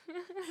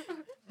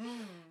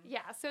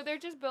 Yeah, so they're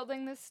just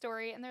building this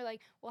story and they're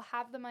like, we'll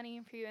have the money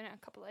for you in a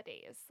couple of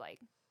days. Like,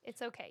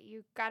 it's okay.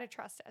 You gotta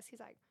trust us. He's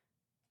like,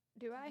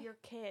 do I? Your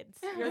kids,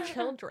 your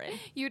children.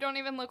 You don't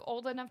even look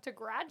old enough to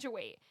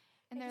graduate.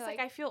 And And they're he's like,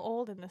 like, I feel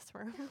old in this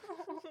room.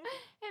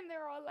 and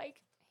they're all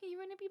like, hey, you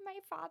wanna be my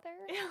father?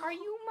 Are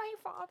you my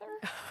father?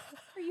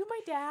 Are you my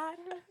dad?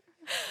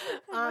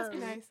 Must be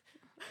nice.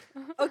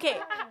 Okay,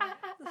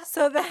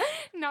 so that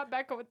Not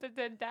Becca with the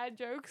dead dad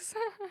jokes.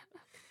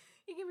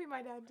 You can be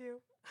my dad too.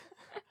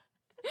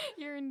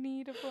 You're in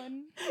need of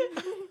one.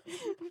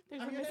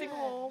 There's a missing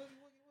hole.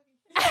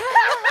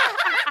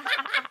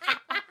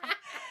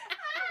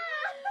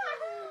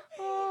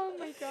 Oh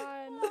my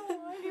god.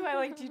 I knew I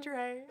liked you,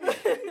 Trey.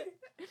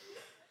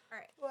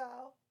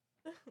 wow.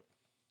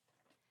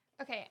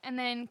 Okay, and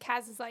then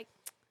Kaz is like,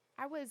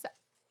 I was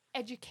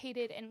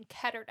educated in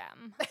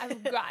Ketterdam.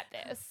 I've got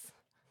this.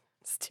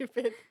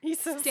 Stupid. He's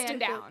so Stand stupid.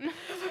 down.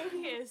 He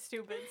is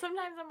stupid.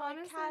 Sometimes I'm like,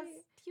 Honestly. Kaz,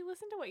 do you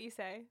listen to what you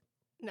say?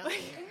 No.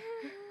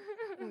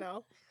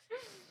 No.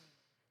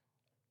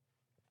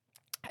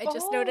 I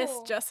just noticed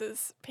Oh.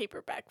 Jess's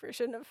paperback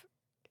version of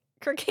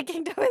Crooked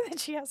Kingdom, and then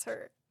she has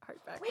her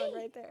hardback one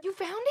right there. You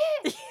found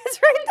it? It's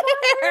right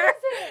there. Where is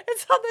it?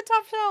 It's on the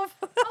top shelf.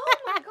 Oh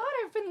my god,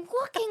 I've been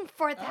looking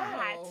for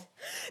that. Oh.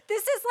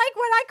 This is like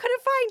when I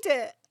couldn't find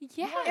it.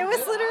 Yeah. It was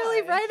Good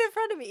literally eye. right in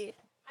front of me.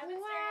 I've been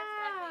staring at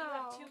the fact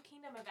that you have two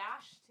Kingdom of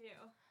Ash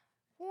too.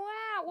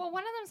 Wow. Well,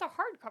 one of them's a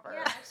hardcover.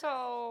 Yeah.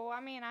 So,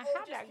 I mean, I had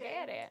just to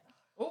get kidding. it.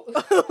 Oh.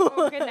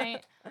 Oh, good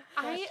night.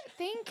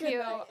 Thank Good you.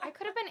 night. I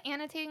could have been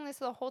annotating this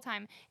the whole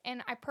time,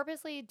 and I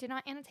purposely did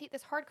not annotate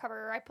this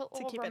hardcover. I put To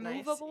little keep it nice,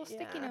 removable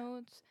sticky yeah.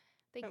 notes.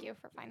 Thank you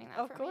for finding that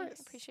Of for me. course.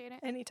 Appreciate it.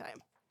 Anytime.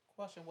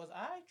 Question: was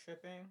I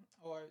tripping,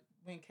 or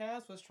when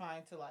Kaz was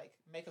trying to like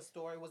make a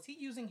story, was he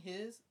using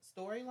his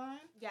storyline?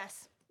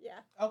 Yes. Yeah.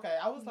 Okay,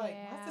 I was like,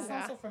 why does this Yeah.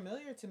 sound so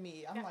familiar to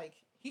me? I'm Yeah. like,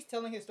 he's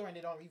telling his story and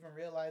they don't even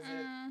realize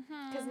it.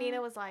 Because Nina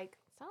was like,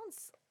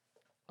 sounds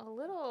a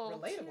little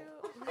Relatable.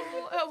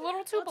 a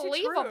little too Little too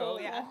believable.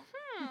 true, yeah.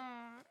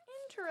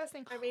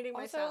 Interesting. I'm eating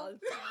my Also- salad.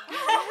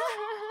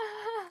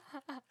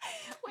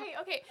 Wait,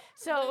 okay.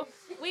 So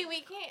we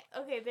can't.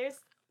 Okay,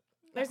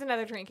 there's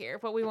another drink here,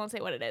 but we won't say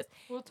what it is.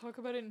 We'll talk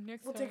about it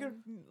next We'll take it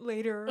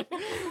later.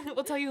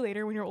 We'll tell you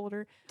later when you're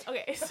older.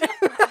 Okay. So,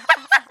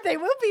 They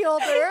will be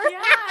older.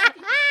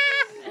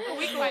 A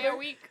week by a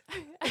week.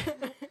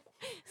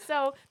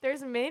 So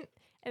there's mint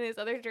and this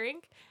other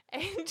drink,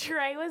 and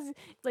Trey was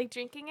like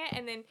drinking it,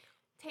 and then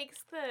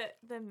takes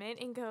the mint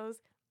and goes,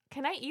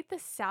 "Can I eat the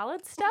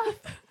salad stuff?"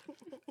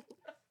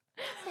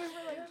 We were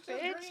like,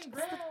 bitch.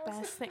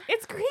 Best thing.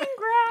 It's green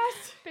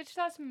grass. Bitch,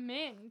 that's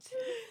mint.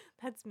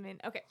 That's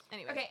mint. Okay.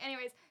 Anyway. Okay,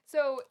 anyways,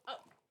 so.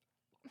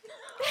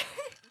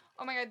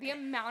 Oh my god, the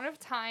amount of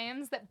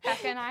times that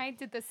Becca and I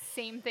did the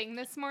same thing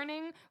this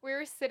morning. We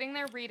were sitting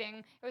there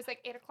reading. It was like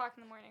 8 o'clock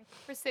in the morning.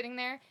 We're sitting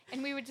there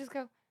and we would just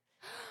go,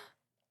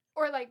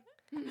 or like,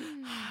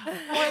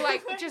 or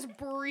like just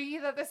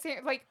breathe at the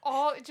same, like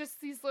all just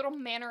these little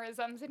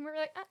mannerisms. And we were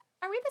like,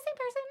 are we the same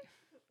person?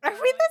 Are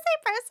we the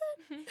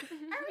same person?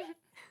 Are we?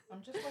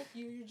 I'm just like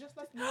you. You're just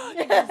like me.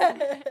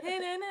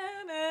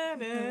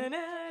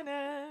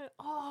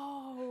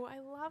 Oh, I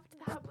loved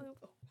that movie.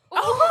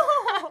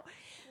 Oh.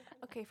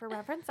 Okay, for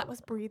reference, that was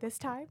Brie this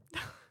time.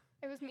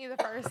 It was me the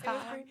first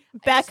time.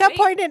 Becca Sweet.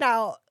 pointed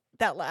out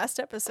that last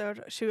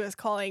episode she was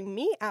calling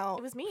me out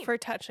It was me. for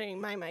touching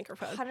my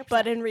microphone. 100%.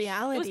 But in It was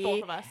reality,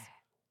 both of us.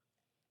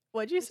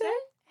 what'd you say?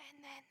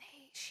 And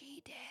then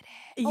she did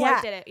it. Oh, Yeah.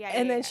 I did it. Yeah,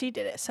 And yeah, then yeah. she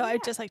did it. So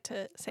I'd just like to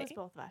It say was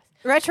both of us.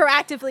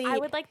 retroactively. I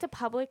would like to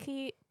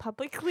publicly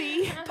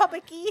publicly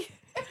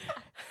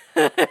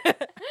Words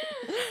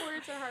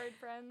are hard,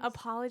 friends.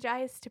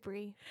 apologize to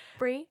Brie.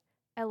 Brie,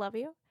 I love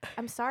you.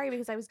 I'm sorry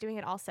because I was doing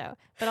it also.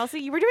 But also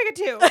you were doing it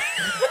too.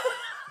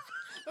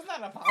 That's not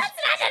an apology.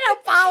 an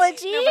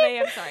apology. No, but I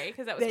am sorry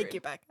because that was Thank rude.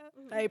 you, Becca.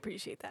 I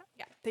appreciate that.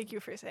 Yeah. Thank you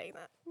for saying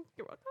that.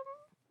 You're welcome.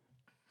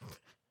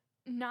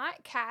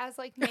 Not Kaz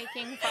like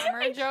making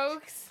farmer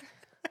jokes.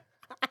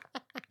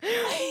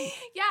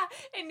 Yeah,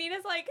 and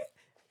Nina's like,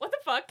 what the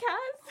fuck,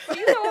 Kaz? What do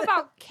you know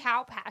about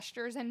cow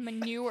pastures and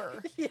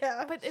manure?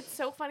 Yeah. But it's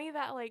so funny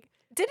that, like,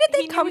 Didn't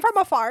they he knew come it's-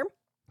 from a farm?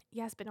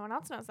 yes, but no one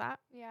else knows that.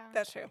 Yeah.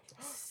 That's true.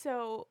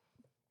 So,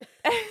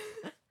 but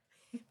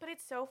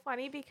it's so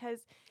funny because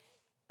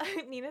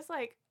Nina's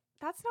like,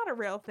 that's not a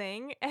real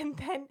thing. And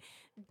then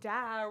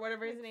Da, or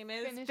whatever his name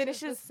is, the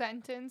finishes.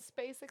 sentence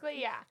basically.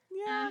 Yeah. Yeah.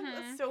 Yeah, Mhm.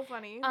 that's so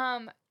funny.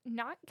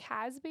 Not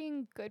Kaz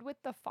being good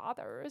with the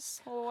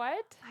fathers.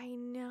 What? I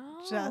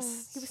know.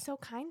 Just he was so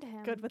kind to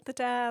him. Good with the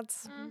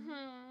dads.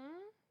 Mm-hmm.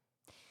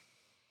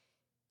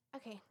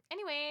 Okay.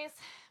 Anyways,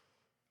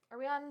 are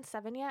we on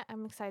 7 yet?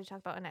 I'm excited to talk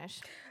about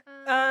Inej.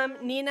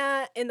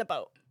 Nina in the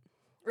boat.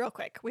 Real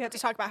quick. We have to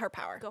talk about her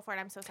power. Go for it.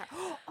 I'm so sorry.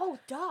 Oh,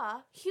 duh.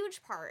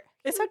 Huge part.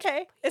 It's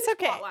okay. It's huge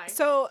okay. plot line.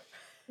 So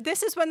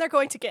this is when they're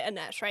going to get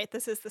Inej, right?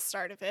 This is the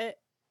start of it,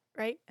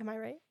 right? Am I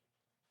right?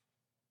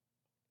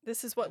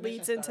 This is what The mission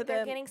leads into started. They're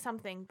the... getting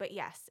something, but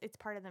yes, it's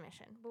part of the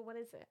mission. But what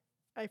is it?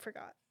 I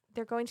forgot.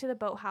 They're going to the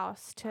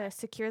boathouse to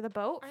secure the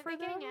boat Aren't for they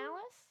getting them?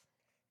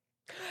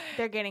 Alice?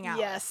 They're getting out.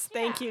 Yes.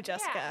 Thank Yeah, you,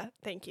 Jessica. yeah.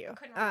 Thank you.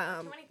 Couldn't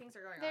remember. Too many things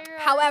are going on. They're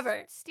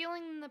However-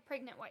 stealing the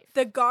pregnant wife.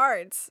 The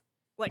guards,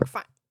 like,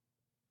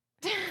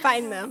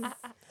 find them.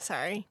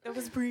 Sorry. That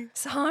was brief.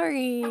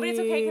 Sorry. But it's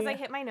okay because I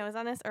hit my nose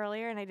on this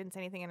earlier and I didn't say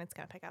anything and it's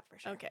going to pick up for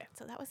sure. Okay.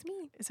 So that was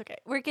me. It's okay.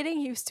 We're getting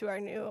used to our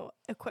new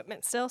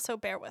equipment still, so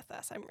bear with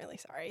us. I'm really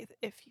sorry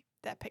if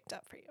that picked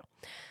up for you.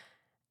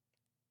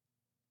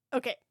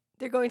 Okay,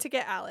 they're going to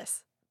get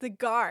Alice. The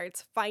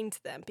guards find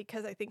them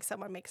because I think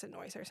someone makes a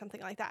noise or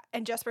something like that.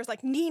 And Jesper's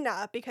like,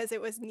 Nina, because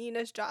it was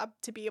Nina's job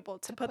to be able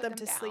to put them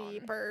to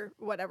sleep down. or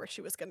whatever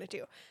she was going to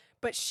do.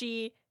 But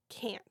she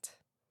can't.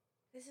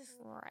 This is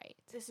Right.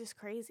 this is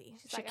crazy.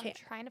 She's She like, can't.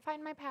 I'm trying to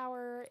find my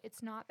power.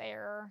 It's not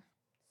there.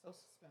 So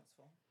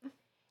suspenseful.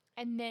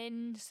 And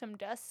then some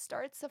dust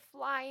starts a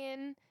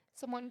flying.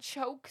 Someone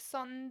chokes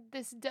on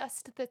this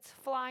dust that's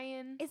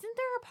flying. Isn't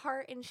there a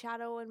part in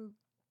Shadow and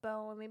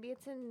Bone, maybe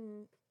it's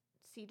in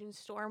Siege and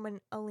Storm, when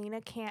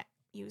Alina can't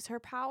use her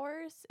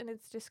powers and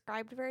it's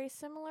described very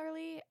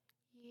similarly?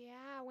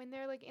 Yeah, when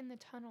they're like in the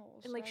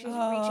tunnels. And like she's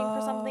right? reaching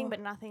for something Oh.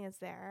 but nothing is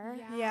there.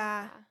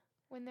 Yeah.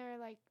 When they're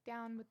like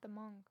down with the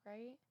monk,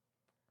 right?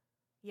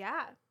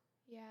 Yeah.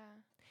 Yeah.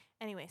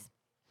 Anyways.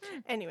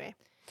 Anyway,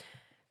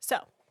 so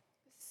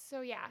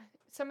So yeah,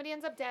 somebody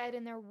ends up dead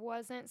and there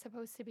wasn't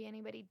supposed to be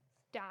anybody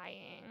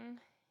dying.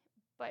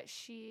 But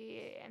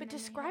she and But then they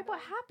describe had what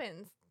to-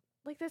 happens.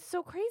 Like that's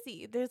so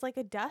crazy. There's like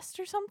a dust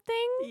or something.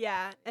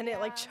 yeah, and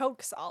it like Yeah.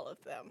 chokes all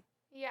of them.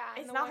 Yeah. and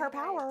It's the not her one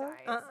guy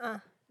power. dies.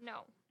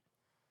 No.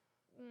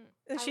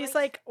 And I she's liked-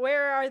 like,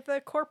 where are the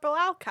Corporal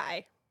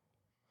Alkai?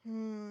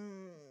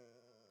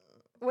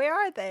 Where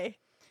are they? I And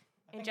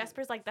think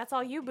Jesper's like, that's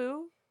all you,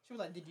 boo. She was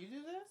like, "Did you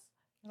do this?"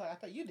 I was like, "I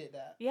thought you did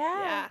that."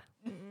 Yeah.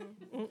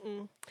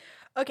 Mm-mm.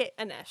 Okay,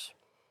 Inej.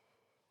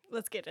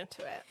 Let's get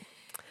into it.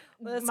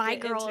 Let's My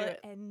get girl into it.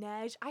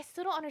 Inej. I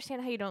still don't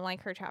understand how you don't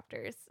like her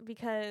chapters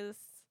because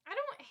I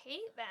don't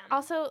hate them.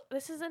 also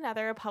this is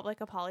another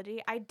public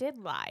apology. I did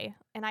lie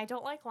and I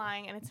don't like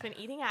lying and it's been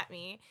eating at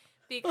me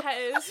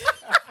because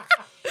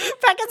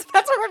Becca's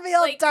about to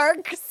reveal Like,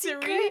 dark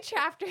three secret.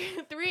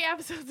 3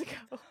 episodes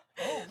ago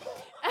Oh.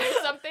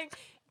 or something,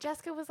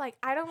 Jessica was like,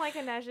 I don't like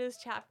Inej's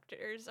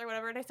chapters or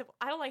whatever. And I said, well,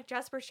 I don't like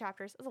Jesper's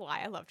chapters. It's a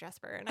lie. I love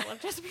Jesper and I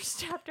love Jesper's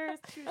chapters.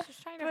 She was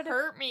just trying to But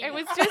hurt me. I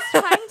was just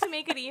trying to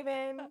make it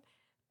even.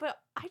 But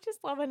I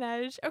just love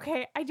Inej.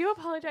 Okay, I do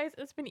apologize.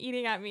 It's been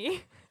eating at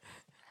me.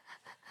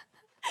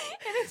 And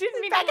I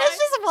didn't mean to Becca's lie.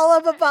 just full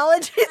of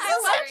apologies. I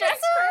love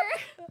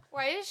Jesper.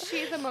 Why is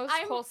she the most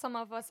I'm- wholesome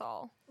of us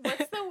all?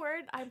 What's the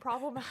word? I'm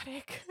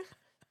problematic.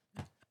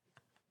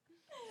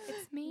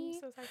 It's me.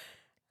 I'm so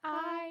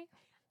sorry.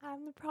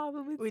 I'm the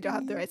problem. It's We don't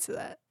have the me. rights to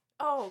that.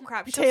 Oh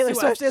crap! she'll Taylor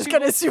sue us. Swift is She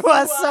going to will sue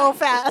us so us.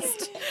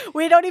 fast.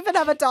 We don't even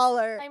have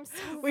 $1. I'm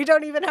so We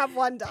don't even have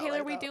 $1.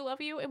 Taylor, we though. do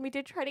love you, and we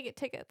did try to get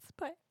tickets,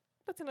 but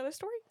that's another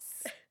story.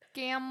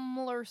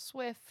 Gambler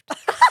Swift. No,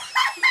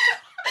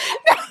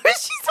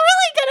 she's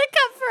really going to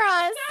come for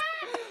us.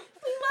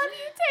 We love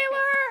you,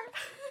 Taylor.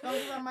 Don't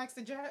give our mics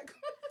to Jack.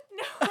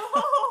 No.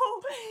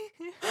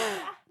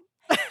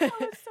 That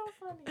was so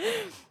funny.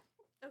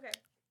 Okay.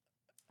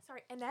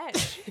 Sorry,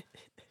 Inej.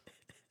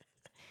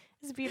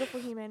 This beautiful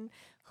human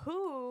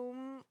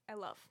whom I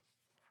love.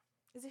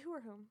 Is it who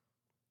or whom?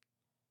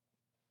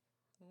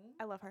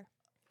 I love her.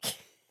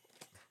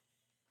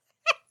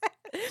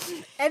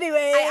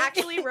 Anyway. I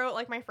actually wrote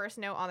like my first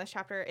note on this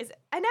chapter is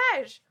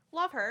Inej.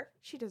 Love her.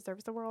 She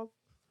deserves the world.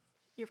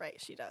 You're right,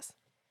 she does.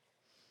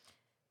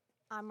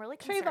 I'm really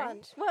Trayvon,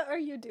 concerned. what are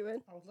you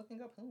doing? I was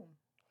looking up whom.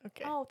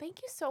 Okay. Oh,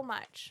 thank you so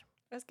much.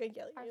 I was going to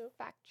yell at Our you.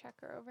 fact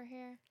checker over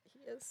here.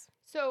 He is.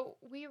 So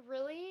we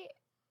really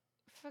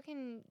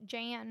fucking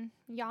Jan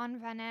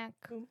Van Eck.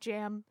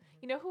 Jam.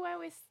 You know who I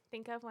always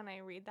think of when I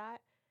read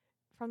that?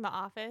 From The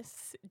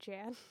Office,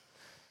 Jan.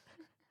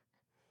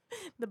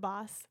 The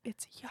boss.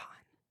 It's Jan.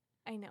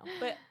 I know.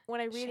 But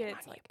when I read Shame it, on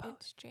it's you like, both.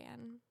 it's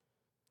Jan.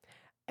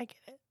 I get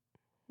it.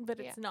 But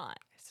Yeah. it's not.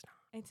 It's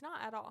It's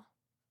not at all.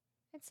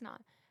 It's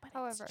not. But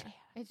However,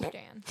 it's it's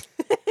Jan.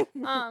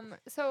 not.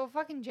 So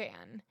fucking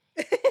Jan.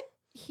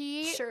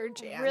 He Sure,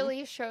 Jan.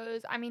 really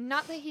shows. I mean,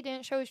 not that he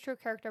didn't show his true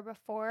character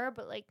before,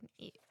 but like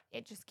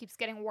it just keeps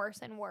getting worse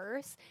and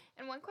worse.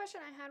 And one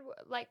question I had,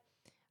 like,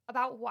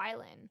 about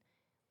Wylan,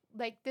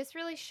 like this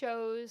really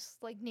shows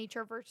like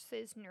nature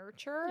versus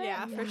nurture.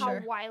 Yeah, and for how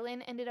sure.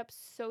 Wylan ended up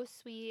so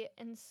sweet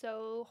and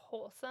so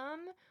wholesome,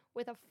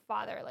 with a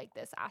father like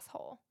this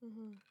asshole.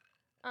 Mm-hmm.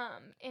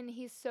 And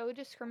he's so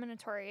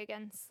discriminatory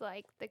against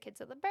like the kids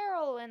of the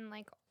barrel, and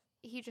like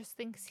he just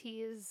thinks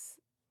he is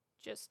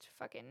just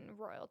fucking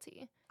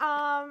royalty.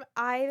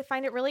 I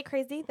find it really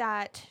crazy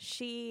that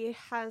she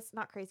has,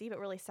 not crazy, but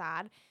really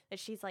sad that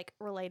she's like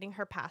relating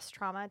her past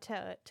trauma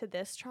to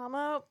this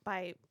trauma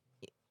by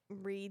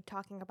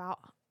talking about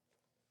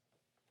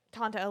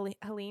Tanta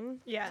Helene.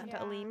 Yeah. Tanta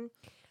Helene.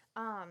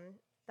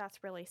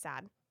 That's really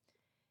sad.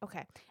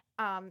 Okay.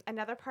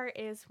 Another part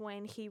is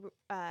when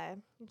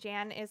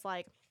Jan is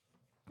like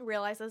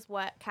realizes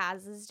what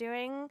Kaz is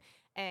doing,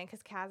 and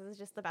because Kaz is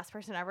just the best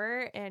person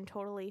ever and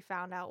totally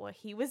found out what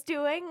he was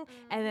doing,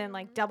 and then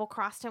like double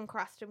crossed him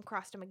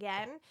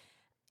again,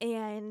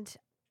 and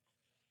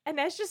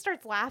Inez just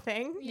starts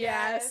laughing.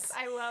 Yes.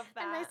 I love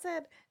that. And I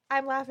said,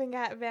 I'm laughing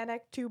at Van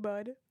Eyck too,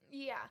 bud.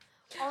 Yeah.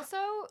 Also,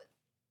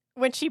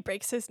 When she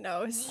breaks his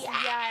nose.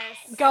 yes.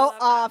 Go I love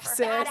that off, for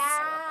sis. her.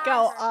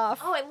 Go For her. off.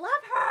 Oh, I love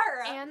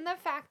her. And the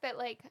fact that,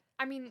 like,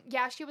 I mean,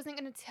 yeah, she wasn't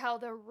going to tell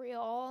the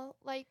real,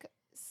 like,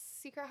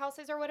 secret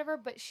houses or whatever,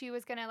 but she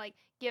was going to, like,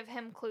 give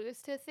him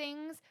clues to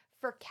things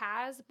for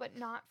Kaz, but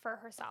not for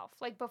herself.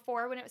 Like,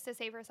 before, when it was to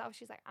save herself,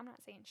 she's like, I'm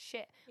not saying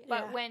shit.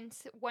 But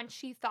once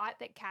she thought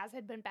that Kaz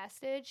had been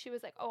bested, she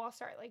was like, oh, I'll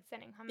start, like,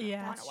 sending him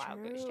Yeah. on a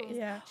wild goose True. chase.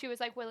 Yeah. She was,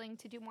 like, willing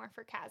to do more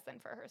for Kaz than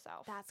for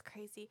herself. That's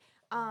crazy.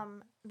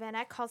 Van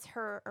Eyck calls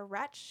her a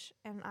wretch,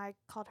 and I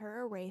called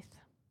her a wraith.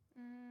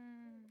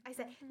 I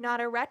said,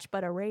 not a wretch,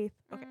 but a wraith.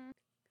 Okay.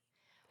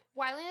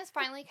 Wiley is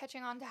finally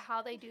catching on to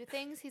how they do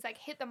things. He's like,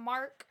 hit the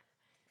mark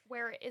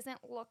where it isn't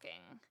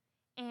looking.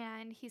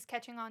 And he's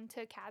catching on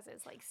to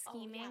Kaz's like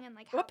scheming and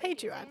like how What they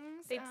page do you on?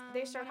 things.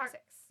 They start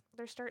 106.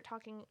 They start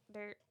talking.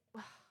 They're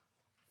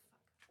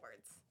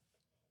words.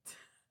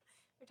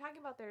 They're talking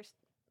about their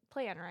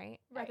plan, right?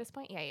 Right. At this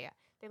point, yeah.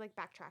 They like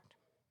backtracked.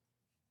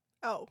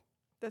 Oh,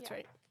 that's Yeah.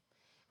 right.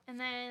 And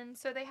then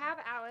so they have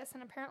Alice,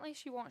 and apparently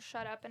she won't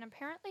shut up, and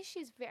apparently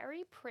she's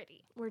very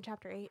pretty. We're in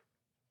chapter 8,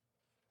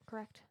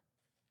 correct?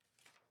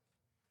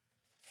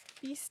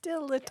 Be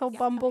Still Little Yeah,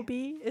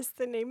 Bumblebee is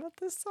the name of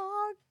the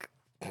song.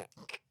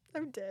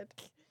 I'm dead.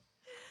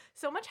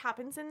 So much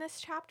happens in this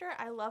chapter.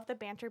 I love the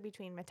banter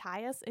between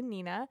Matthias and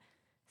Nina.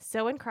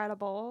 So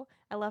incredible.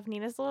 I love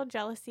Nina's little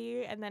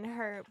jealousy, and then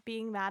her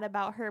being mad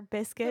about her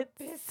biscuits.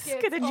 The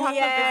chocolate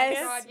Yes.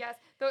 biscuits. God, yes.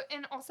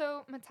 And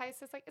also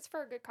Matthias is like, it's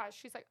for a good cause.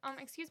 She's like,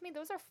 excuse me,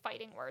 those are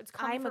fighting words.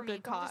 Come I'm for a me.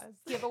 good Don't just cause.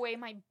 give away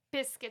my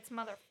biscuits,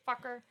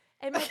 motherfucker.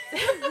 And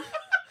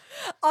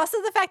Also,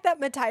 the fact that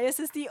Matthias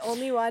is the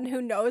only one who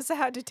knows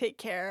how to take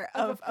care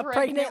of a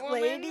pregnant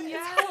woman. lady.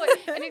 Yeah,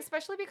 like, and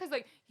especially because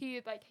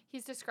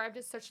he's described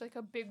as such like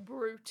a big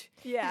brute.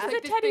 Yeah. He's He's like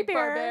a this teddy big bear.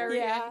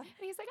 barbarian. Yeah. And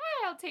he's like,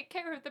 I'll take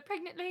care of the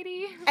pregnant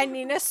lady. And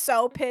Nina's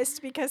so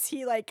pissed because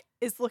he like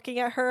is looking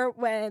at her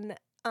when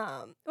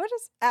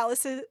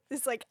Alice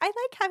is like, I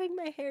like having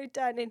my hair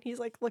done, and he's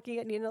like looking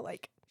at Nina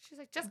like, She's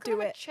like, just Do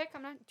do I'm a it. chick.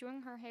 I'm not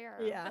doing her hair.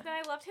 yeah. But then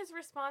I loved his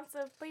response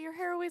of, but your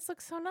hair always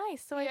looks so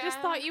nice, so I just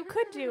Yeah. thought you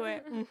could do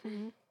it.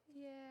 Mm-hmm.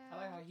 Yeah. I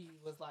like how he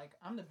was like,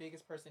 I'm the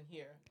biggest person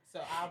here,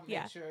 so I'll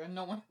Yeah. make sure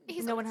no one.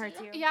 No one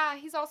hurts you. Yeah,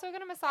 he's also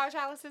gonna massage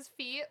Alice's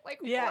feet. Like,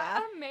 Yeah.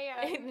 what a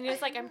man. And he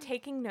was like, I'm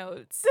taking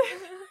notes.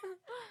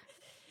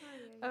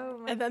 Oh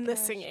my And then the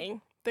gosh.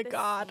 singing, the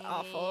god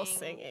awful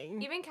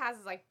singing. Even Kaz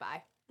is like,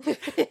 bye.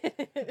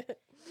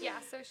 Yeah,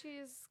 so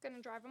she's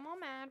gonna drive him all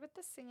mad with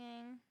the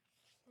singing.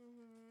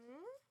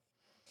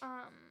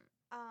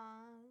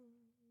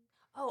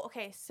 Oh,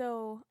 okay.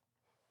 So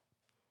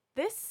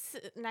this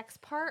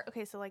next part,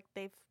 okay, so like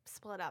they've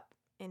split up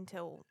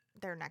into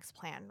their next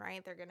plan,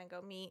 right? They're gonna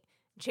go meet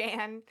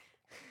Jan,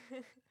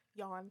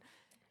 yawn,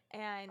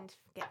 and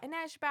get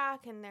Inej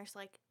back, and there's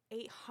like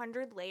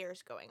 800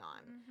 layers going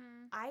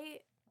on. I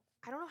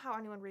don't know how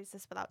anyone reads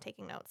this without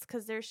taking notes,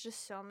 because there's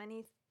just so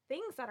many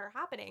things that are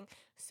happening.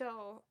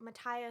 So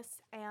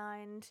Matthias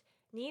and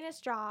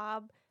Nina's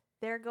job,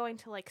 they're going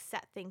to like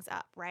set things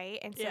up, right?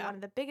 And so Yeah. one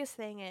of the biggest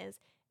thing is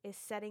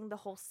setting the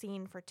whole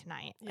scene for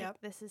tonight. Like, Yep.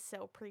 this is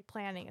so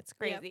pre-planning. It's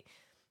crazy.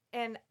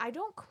 And I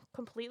don't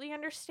completely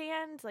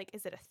understand, like,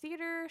 is it a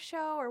theater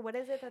show or what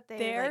is it that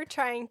They're like,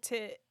 trying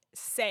to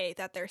say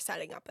that they're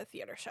setting up a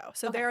theater show.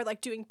 So Okay. they're like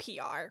doing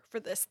PR for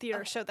this theater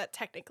Okay. show that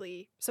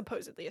technically,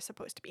 supposedly is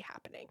supposed to be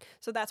happening.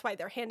 So that's why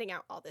they're handing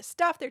out all this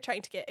stuff. They're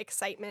trying to get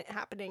excitement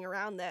happening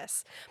around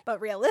this.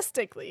 But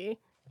realistically,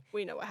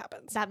 we know what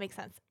happens. that makes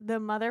sense. The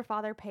mother,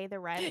 father, pay the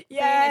rent thing is so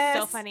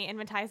Yes. funny. And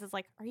Matthias is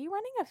like, are you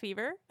running a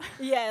fever?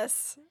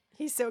 Yes.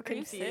 He's so Are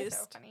you sick? confused.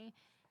 So funny.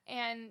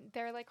 And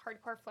they're like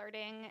hardcore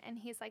flirting, and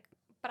he's like,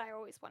 but I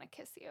always want to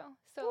kiss you.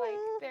 So like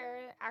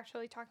they're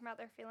actually talking about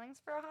their feelings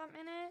for a hot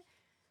minute,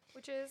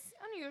 which is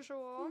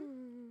unusual.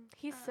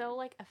 He's so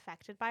like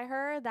affected by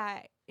her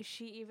that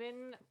she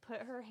even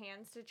put her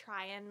hands to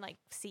try and like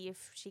see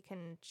if she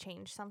can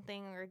change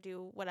something or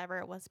do whatever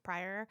it was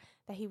prior,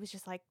 that he was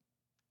just like,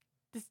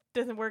 this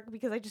doesn't work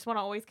because I just want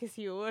to always kiss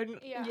you. And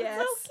Yeah. Yes.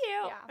 so cute.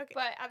 Yeah, Okay.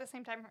 but at the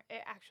same time,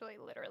 it actually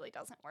literally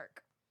doesn't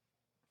work.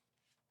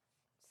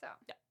 So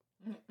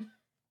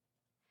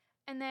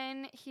And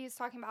then he's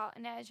talking about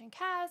Inej and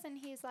Kaz, and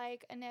he's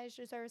like, Inej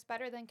deserves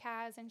better than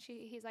Kaz, and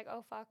he's like,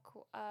 oh fuck,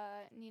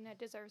 Nina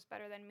deserves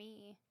better than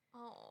me.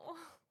 Oh,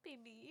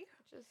 baby.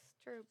 Which is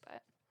true,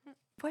 but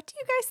What do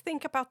you guys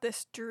think about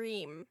this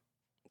dream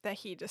that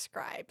he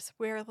describes?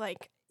 Where,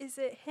 like, is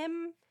it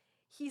him?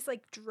 He's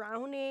like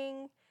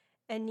drowning,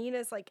 and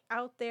Nina's like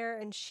out there,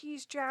 and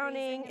she's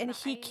drowning, Freezing in and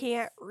the he ice.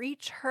 can't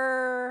reach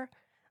her.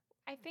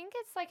 I think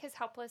it's like his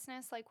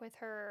helplessness, like with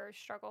her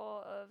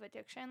struggle of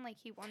addiction. Like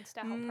he wants to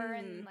help her,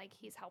 and like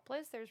he's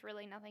helpless. There's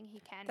really nothing he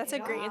can That's do. a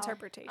great Wow.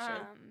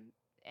 interpretation.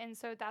 And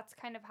so that's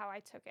kind of how I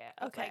took it.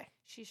 Of, Okay. like,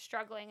 she's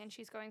struggling and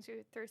she's going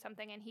through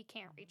something, and he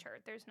can't reach her.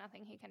 There's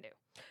nothing he can do.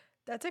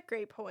 That's a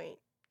great point.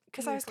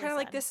 Because I was Beautifully kind of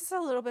like, said. this is a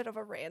little bit of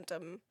a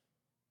random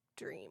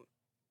dream.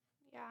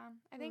 Yeah,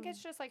 I think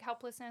it's just like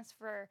helplessness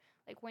for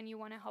like when you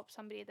want to help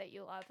somebody that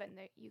you love and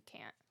that you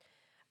can't.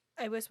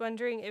 I was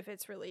wondering if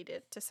it's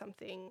related to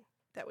something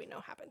that we know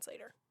happens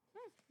later.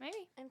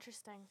 Maybe.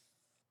 Interesting.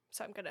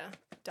 So I'm going to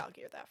dog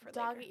ear that for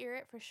Dog later. ear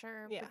it for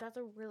sure. Yeah. But that's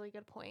a really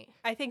good point.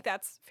 I think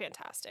that's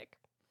fantastic.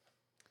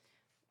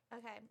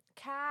 Okay.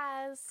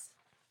 Kaz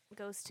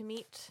goes to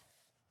meet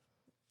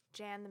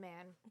Jan the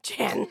man.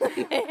 Jan,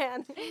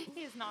 man.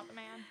 He's not the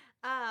man.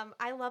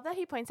 I love that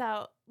he points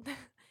out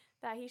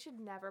that he should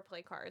never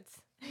play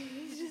cards.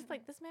 He's just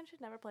like, this man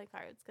should never play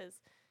cards because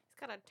he's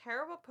got a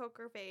terrible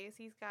poker face.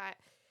 He's got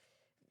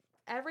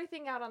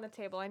everything out on the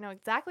table. I know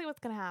exactly what's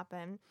gonna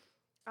happen.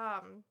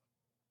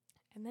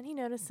 And then he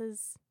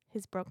notices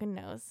his broken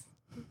nose.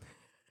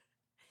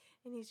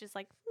 And he's just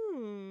like,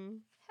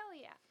 Hell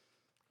yeah.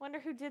 wonder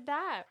who did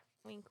that.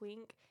 Wink,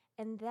 wink.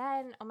 And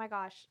then, oh my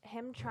gosh,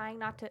 him trying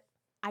not to.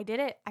 I did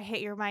it. I hit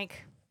your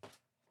mic.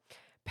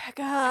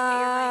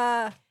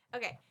 Becca.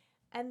 Okay.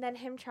 And then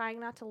him trying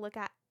not to look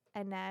at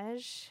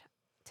Inej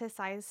to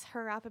size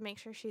her up and make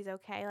sure she's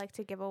okay, like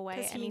to give away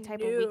 'Cause any he type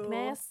knew. of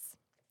weakness.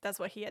 That's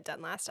what he had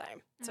done last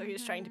time. So he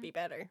was trying to be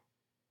better.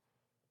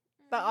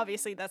 But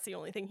obviously, that's the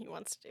only thing he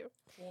wants to do.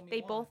 Fool me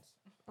They both- once.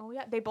 Oh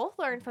yeah, they both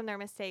learned from their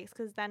mistakes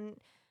because then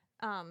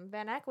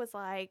Van Eck was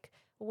like,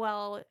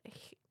 well,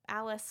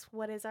 Alice,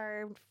 what is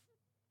our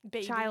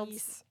Babies.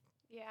 Child's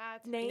Yeah,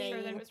 to make sure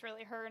that Name. it was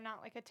really her,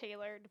 not like a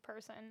tailored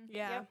person.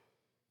 Yeah. Yep.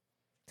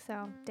 so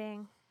Mhm.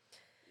 dang.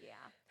 Yeah.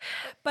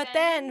 But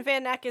then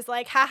Van Eck is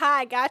like, haha,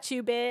 I got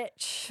you,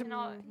 bitch. And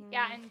all,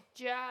 yeah,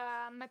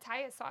 and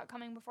Matthias saw it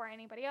coming before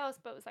anybody else,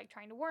 but was like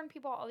trying to warn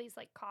people. All these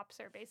like cops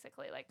are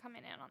basically like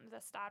coming in on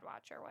the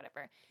Stadwatch or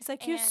whatever. He's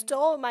like, you and-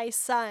 stole my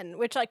son,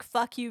 which, like,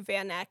 fuck you,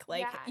 Van Eck.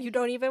 Like, Yeah. you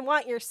don't even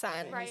want your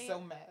son. And Right. he's so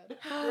mad.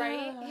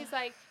 Right? He's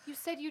like, you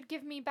said you'd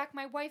give me back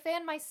my wife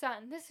and my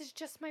son. This is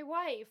just my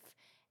wife.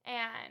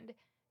 And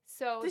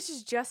so This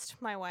is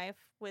just my wife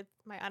with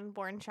my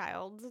unborn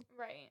child.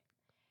 right.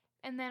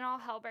 And then all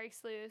hell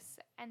breaks loose,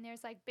 and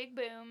there's like big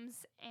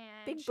booms,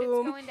 and Big shit's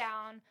boom. going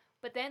down.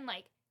 But then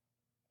like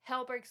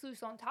hell breaks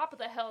loose on top of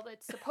the hell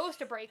that's supposed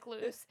to break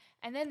loose,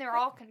 and then they're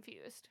all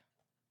confused.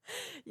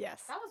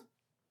 Yes. That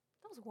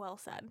was well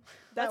said.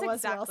 That That's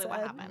was well exactly what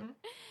said. happened.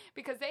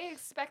 Because they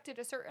expected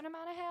a certain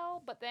amount of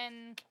hell, but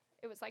then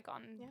it was like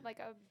on Yeah. like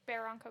a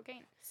bear on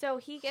cocaine. So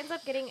he ends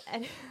up getting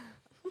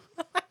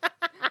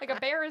Like a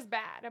bear is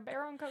bad. A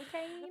bear on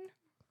cocaine.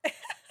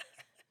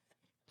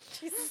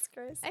 Jesus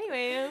Christ.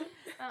 anyway.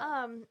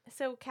 Um,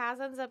 So Kaz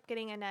ends up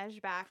getting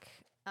Inej back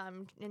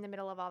in the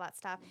middle of all that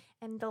stuff,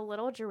 and the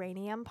little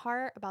geranium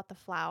part about the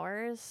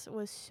flowers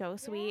was so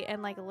sweet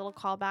and like a little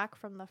callback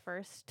from the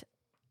first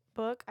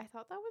book. I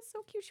thought that was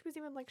so cute. She was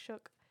even like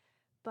shook,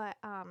 but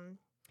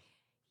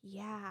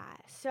yeah.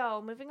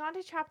 So moving on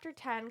to chapter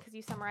 10 because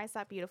you summarized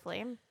that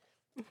beautifully.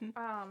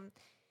 Mhm.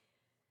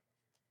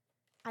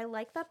 I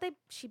like that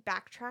she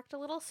backtracked a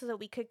little so that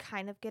we could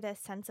kind of get a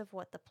sense of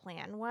what the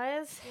plan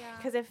was. Yeah.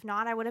 Because if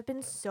not, I would have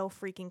been so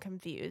freaking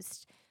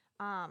confused.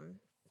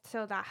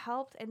 So that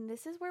helped. And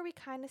this is where we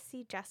kind of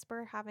see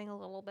Jesper having a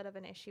little bit of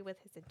an issue with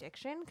his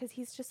addiction because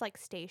he's just like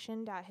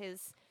stationed at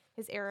his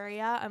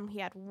area. He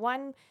had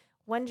one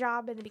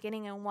job in the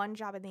beginning and one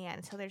job in the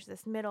end. So there's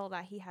this middle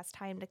that he has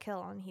time to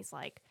kill. And he's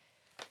like,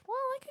 well,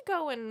 I could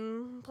go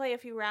and play a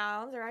few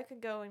rounds or I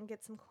could go and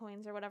get some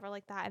coins or whatever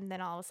like that. And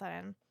then all of a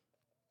sudden,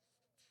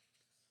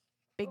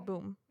 big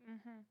boom.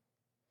 Mm-hmm.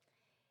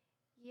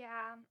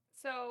 Yeah.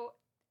 So,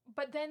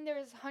 but then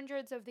there's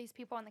hundreds of these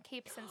people on the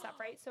capes and stuff,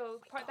 right? So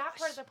that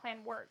part of the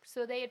plan worked.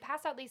 So they had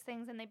passed out these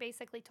things, and they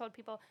basically told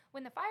people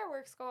when the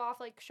fireworks go off,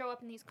 like show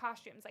up in these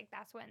costumes. Like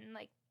that's when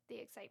like the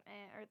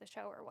excitement or the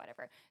show or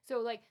whatever. So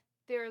like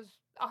there's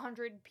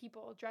 100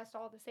 people dressed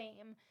all the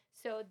same,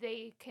 so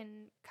they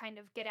can kind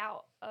of get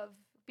out of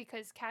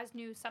because Kaz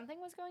knew something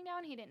was going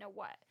down. He didn't know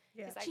what.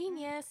 Yeah. He's like,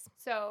 Genius.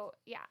 So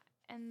yeah,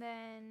 and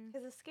then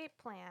His escape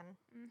plan.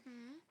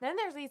 mm-hmm. Then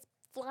there's these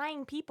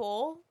flying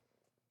people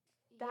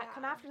that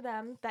come Yeah. after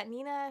them that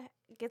Nina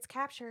gets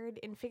captured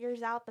and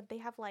figures out that they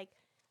have like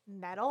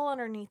metal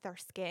underneath their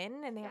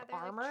skin and they have they're,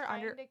 like, armor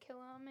trying under. to kill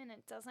him, and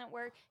it doesn't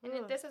work. And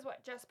then Ugh. this is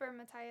what Jesper,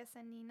 Matthias,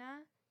 and Nina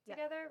Yeah.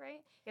 together,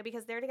 right? Yeah,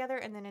 because they're together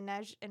and then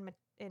Inej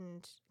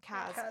and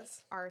Kaz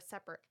Kaz. are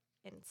separate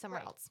and somewhere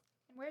Right. else.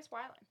 And where's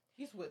Wylan?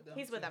 He's with them.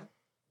 He's with too. them.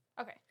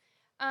 Okay.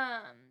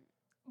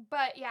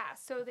 But yeah,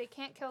 so they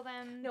can't kill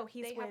them. No,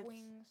 he's they with. have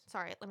wings.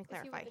 Sorry, let me he with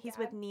clarify. the He's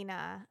with dad?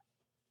 Nina,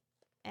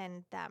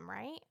 and them,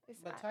 right?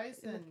 Matthias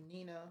and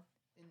Nina,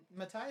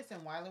 Matthias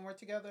and Wylan were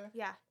together.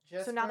 Yeah.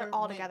 Just So now they're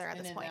all together at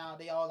this point. Now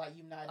they all like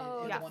united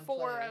Oh, in yeah, one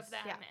 4 place. of them,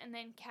 Yeah. and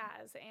then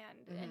Kaz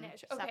and Mhm.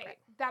 Anish. Okay, Separate.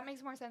 that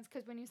makes more sense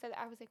because when you said that,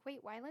 I was like,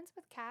 wait, Wylan's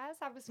with Kaz?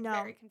 I was No.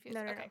 very confused.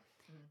 No. Okay,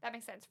 Mhm. that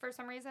makes sense. For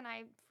some reason,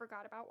 I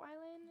forgot about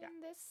Wylan Yeah.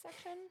 in this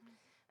section.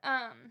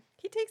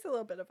 He takes a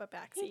little bit of a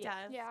backseat. He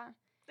does. Yeah,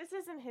 This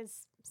isn't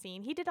his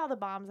scene. He did all the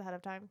bombs ahead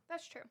of time.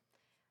 that's true.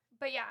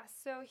 But yeah,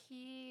 so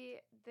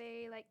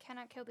they like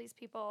cannot kill these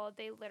people.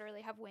 They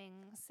literally have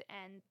wings,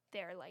 and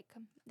they're like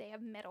they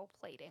have metal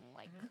plating.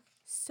 Like, Mhm.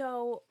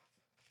 So,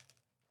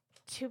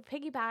 to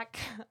piggyback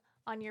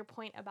on your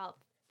point about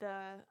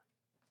the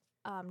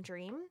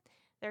dream,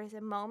 there's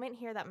a moment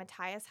here that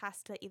Matthias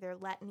has to either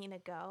let Nina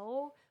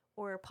go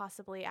or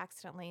possibly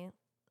accidentally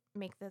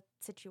make the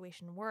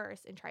situation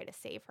worse and try to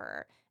save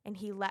her. And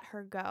he let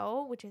her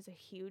go, which is a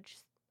huge,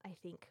 I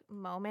think,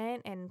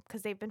 moment. And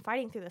because they've been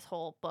fighting through this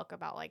whole book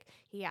about, like,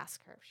 he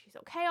asks her if she's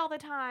okay all the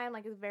time,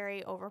 like, is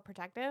very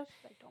overprotective.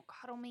 she's like, don't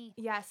coddle me.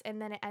 Yes,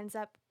 and then it ends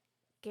up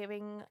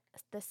giving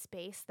the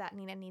space that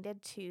Nina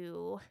needed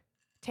to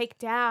take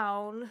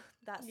down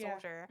that Yeah.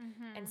 soldier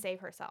Mm-hmm. and save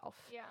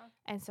herself. Yeah.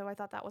 And so I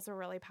thought that was a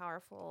really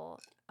powerful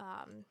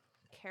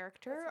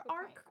character That's a good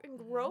arc point. and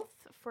Mhm.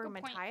 growth for Good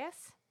point.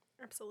 Matthias.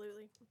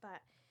 Absolutely.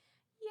 But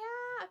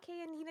yeah,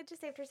 okay, and Nina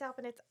just saved herself,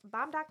 and it's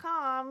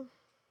bomb.com.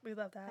 We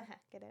love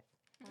that. Get it?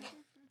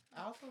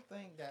 I also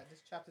think that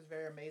this chapter is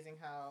very amazing.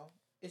 How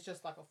it's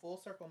just like a full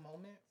circle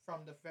moment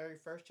from the very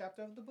first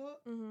chapter of the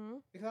book. Mm-hmm.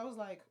 Because I was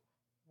like,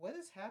 what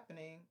is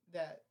happening?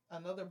 That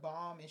another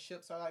bomb and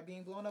ships are like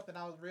being blown up, and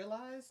I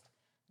realized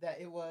that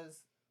it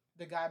was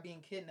the guy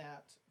being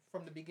kidnapped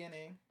from the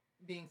beginning,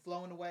 being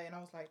flown away, and I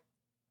was like,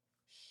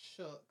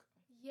 shook.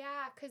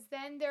 Yeah, because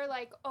then they're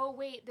like, oh,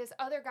 wait, this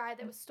other guy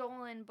that was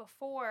stolen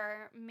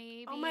before,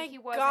 maybe Oh my he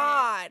wasn't.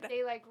 God.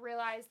 They, like,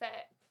 realized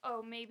that,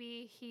 oh,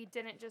 maybe he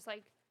didn't just,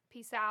 like,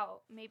 peace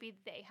out. Maybe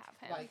they have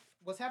him. Like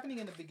what's happening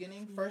in the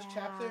beginning, first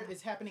chapter, Yeah.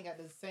 is happening at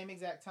the same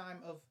exact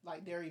time of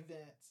like their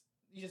events.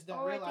 You just don't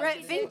oh, realize. Right,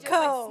 it they until- just,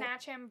 like, Vinco.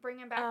 snatch him, bring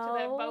him back to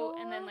the boat,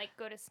 and then, like,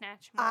 go to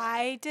snatch more.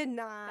 I did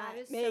not That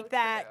is make so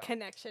that true.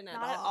 connection at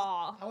Not at all.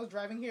 all. I was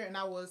driving here and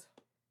I was.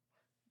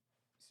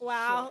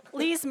 Wow. shook.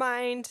 Lee's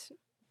mind.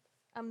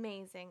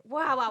 Amazing.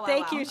 Wow.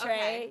 Thank you, Okay.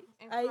 Trey.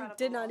 I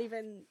did not Incredible.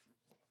 even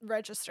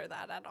register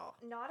that at all.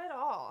 Not at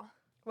all.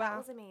 That Wow.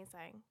 was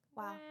amazing.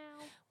 Wow.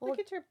 Look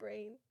at your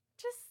brain.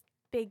 Just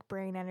big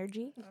brain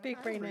energy. Big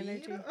I brain read.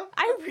 energy.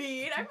 I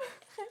read.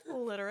 I'm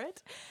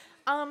literate.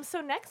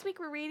 So next week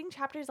we're reading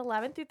chapters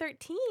 11 through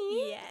 13.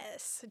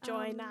 Yes.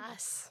 Join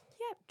us.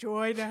 Yeah.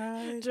 Join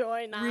us.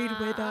 Join us. Read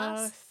with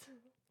us.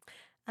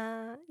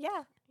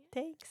 Yeah.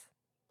 Thanks.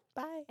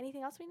 Bye.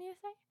 Anything else we need to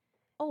say?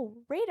 Oh,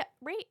 rate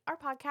our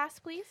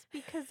podcast, please,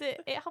 because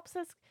it helps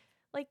us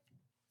like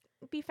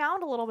be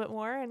found a little bit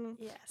more. And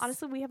Yes.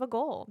 honestly, we have a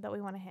goal that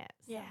we want to hit.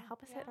 So Yeah.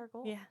 help us Yeah. hit our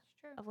goal Yeah.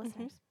 It's true. of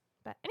listeners.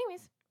 But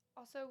anyways,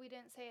 Also, we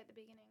didn't say at the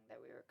beginning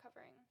that we were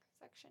covering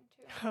section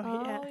 2.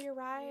 Oh, yeah. you're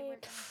We're right.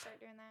 going to start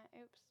doing that.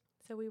 Oops.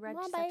 So we read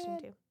My section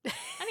bad. 2.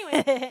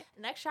 Anyway,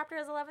 the next chapter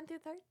is 11 through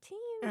 13.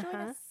 Join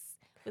Uh-huh. us.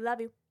 We love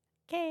you.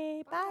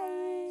 Okay.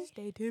 Bye.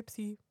 Stay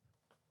tipsy.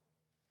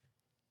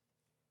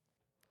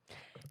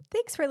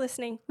 Thanks for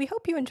listening. We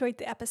hope you enjoyed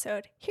the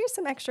episode. Here's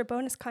some extra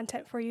bonus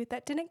content for you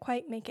that didn't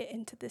quite make it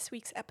into this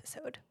week's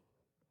episode.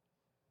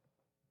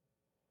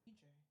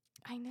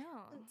 I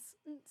know.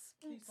 Please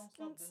don't stop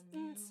the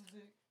music.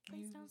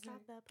 Please don't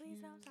stop the, please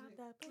don't stop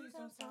the, please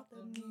don't stop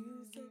the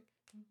music.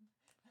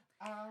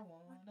 I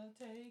wanna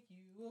take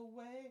you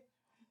away.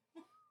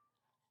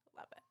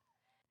 Love it.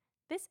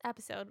 This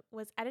episode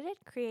was edited,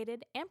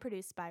 created, and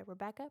produced by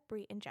Rebecca,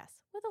 Bree, and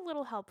Jess, with a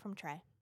little help from Trey.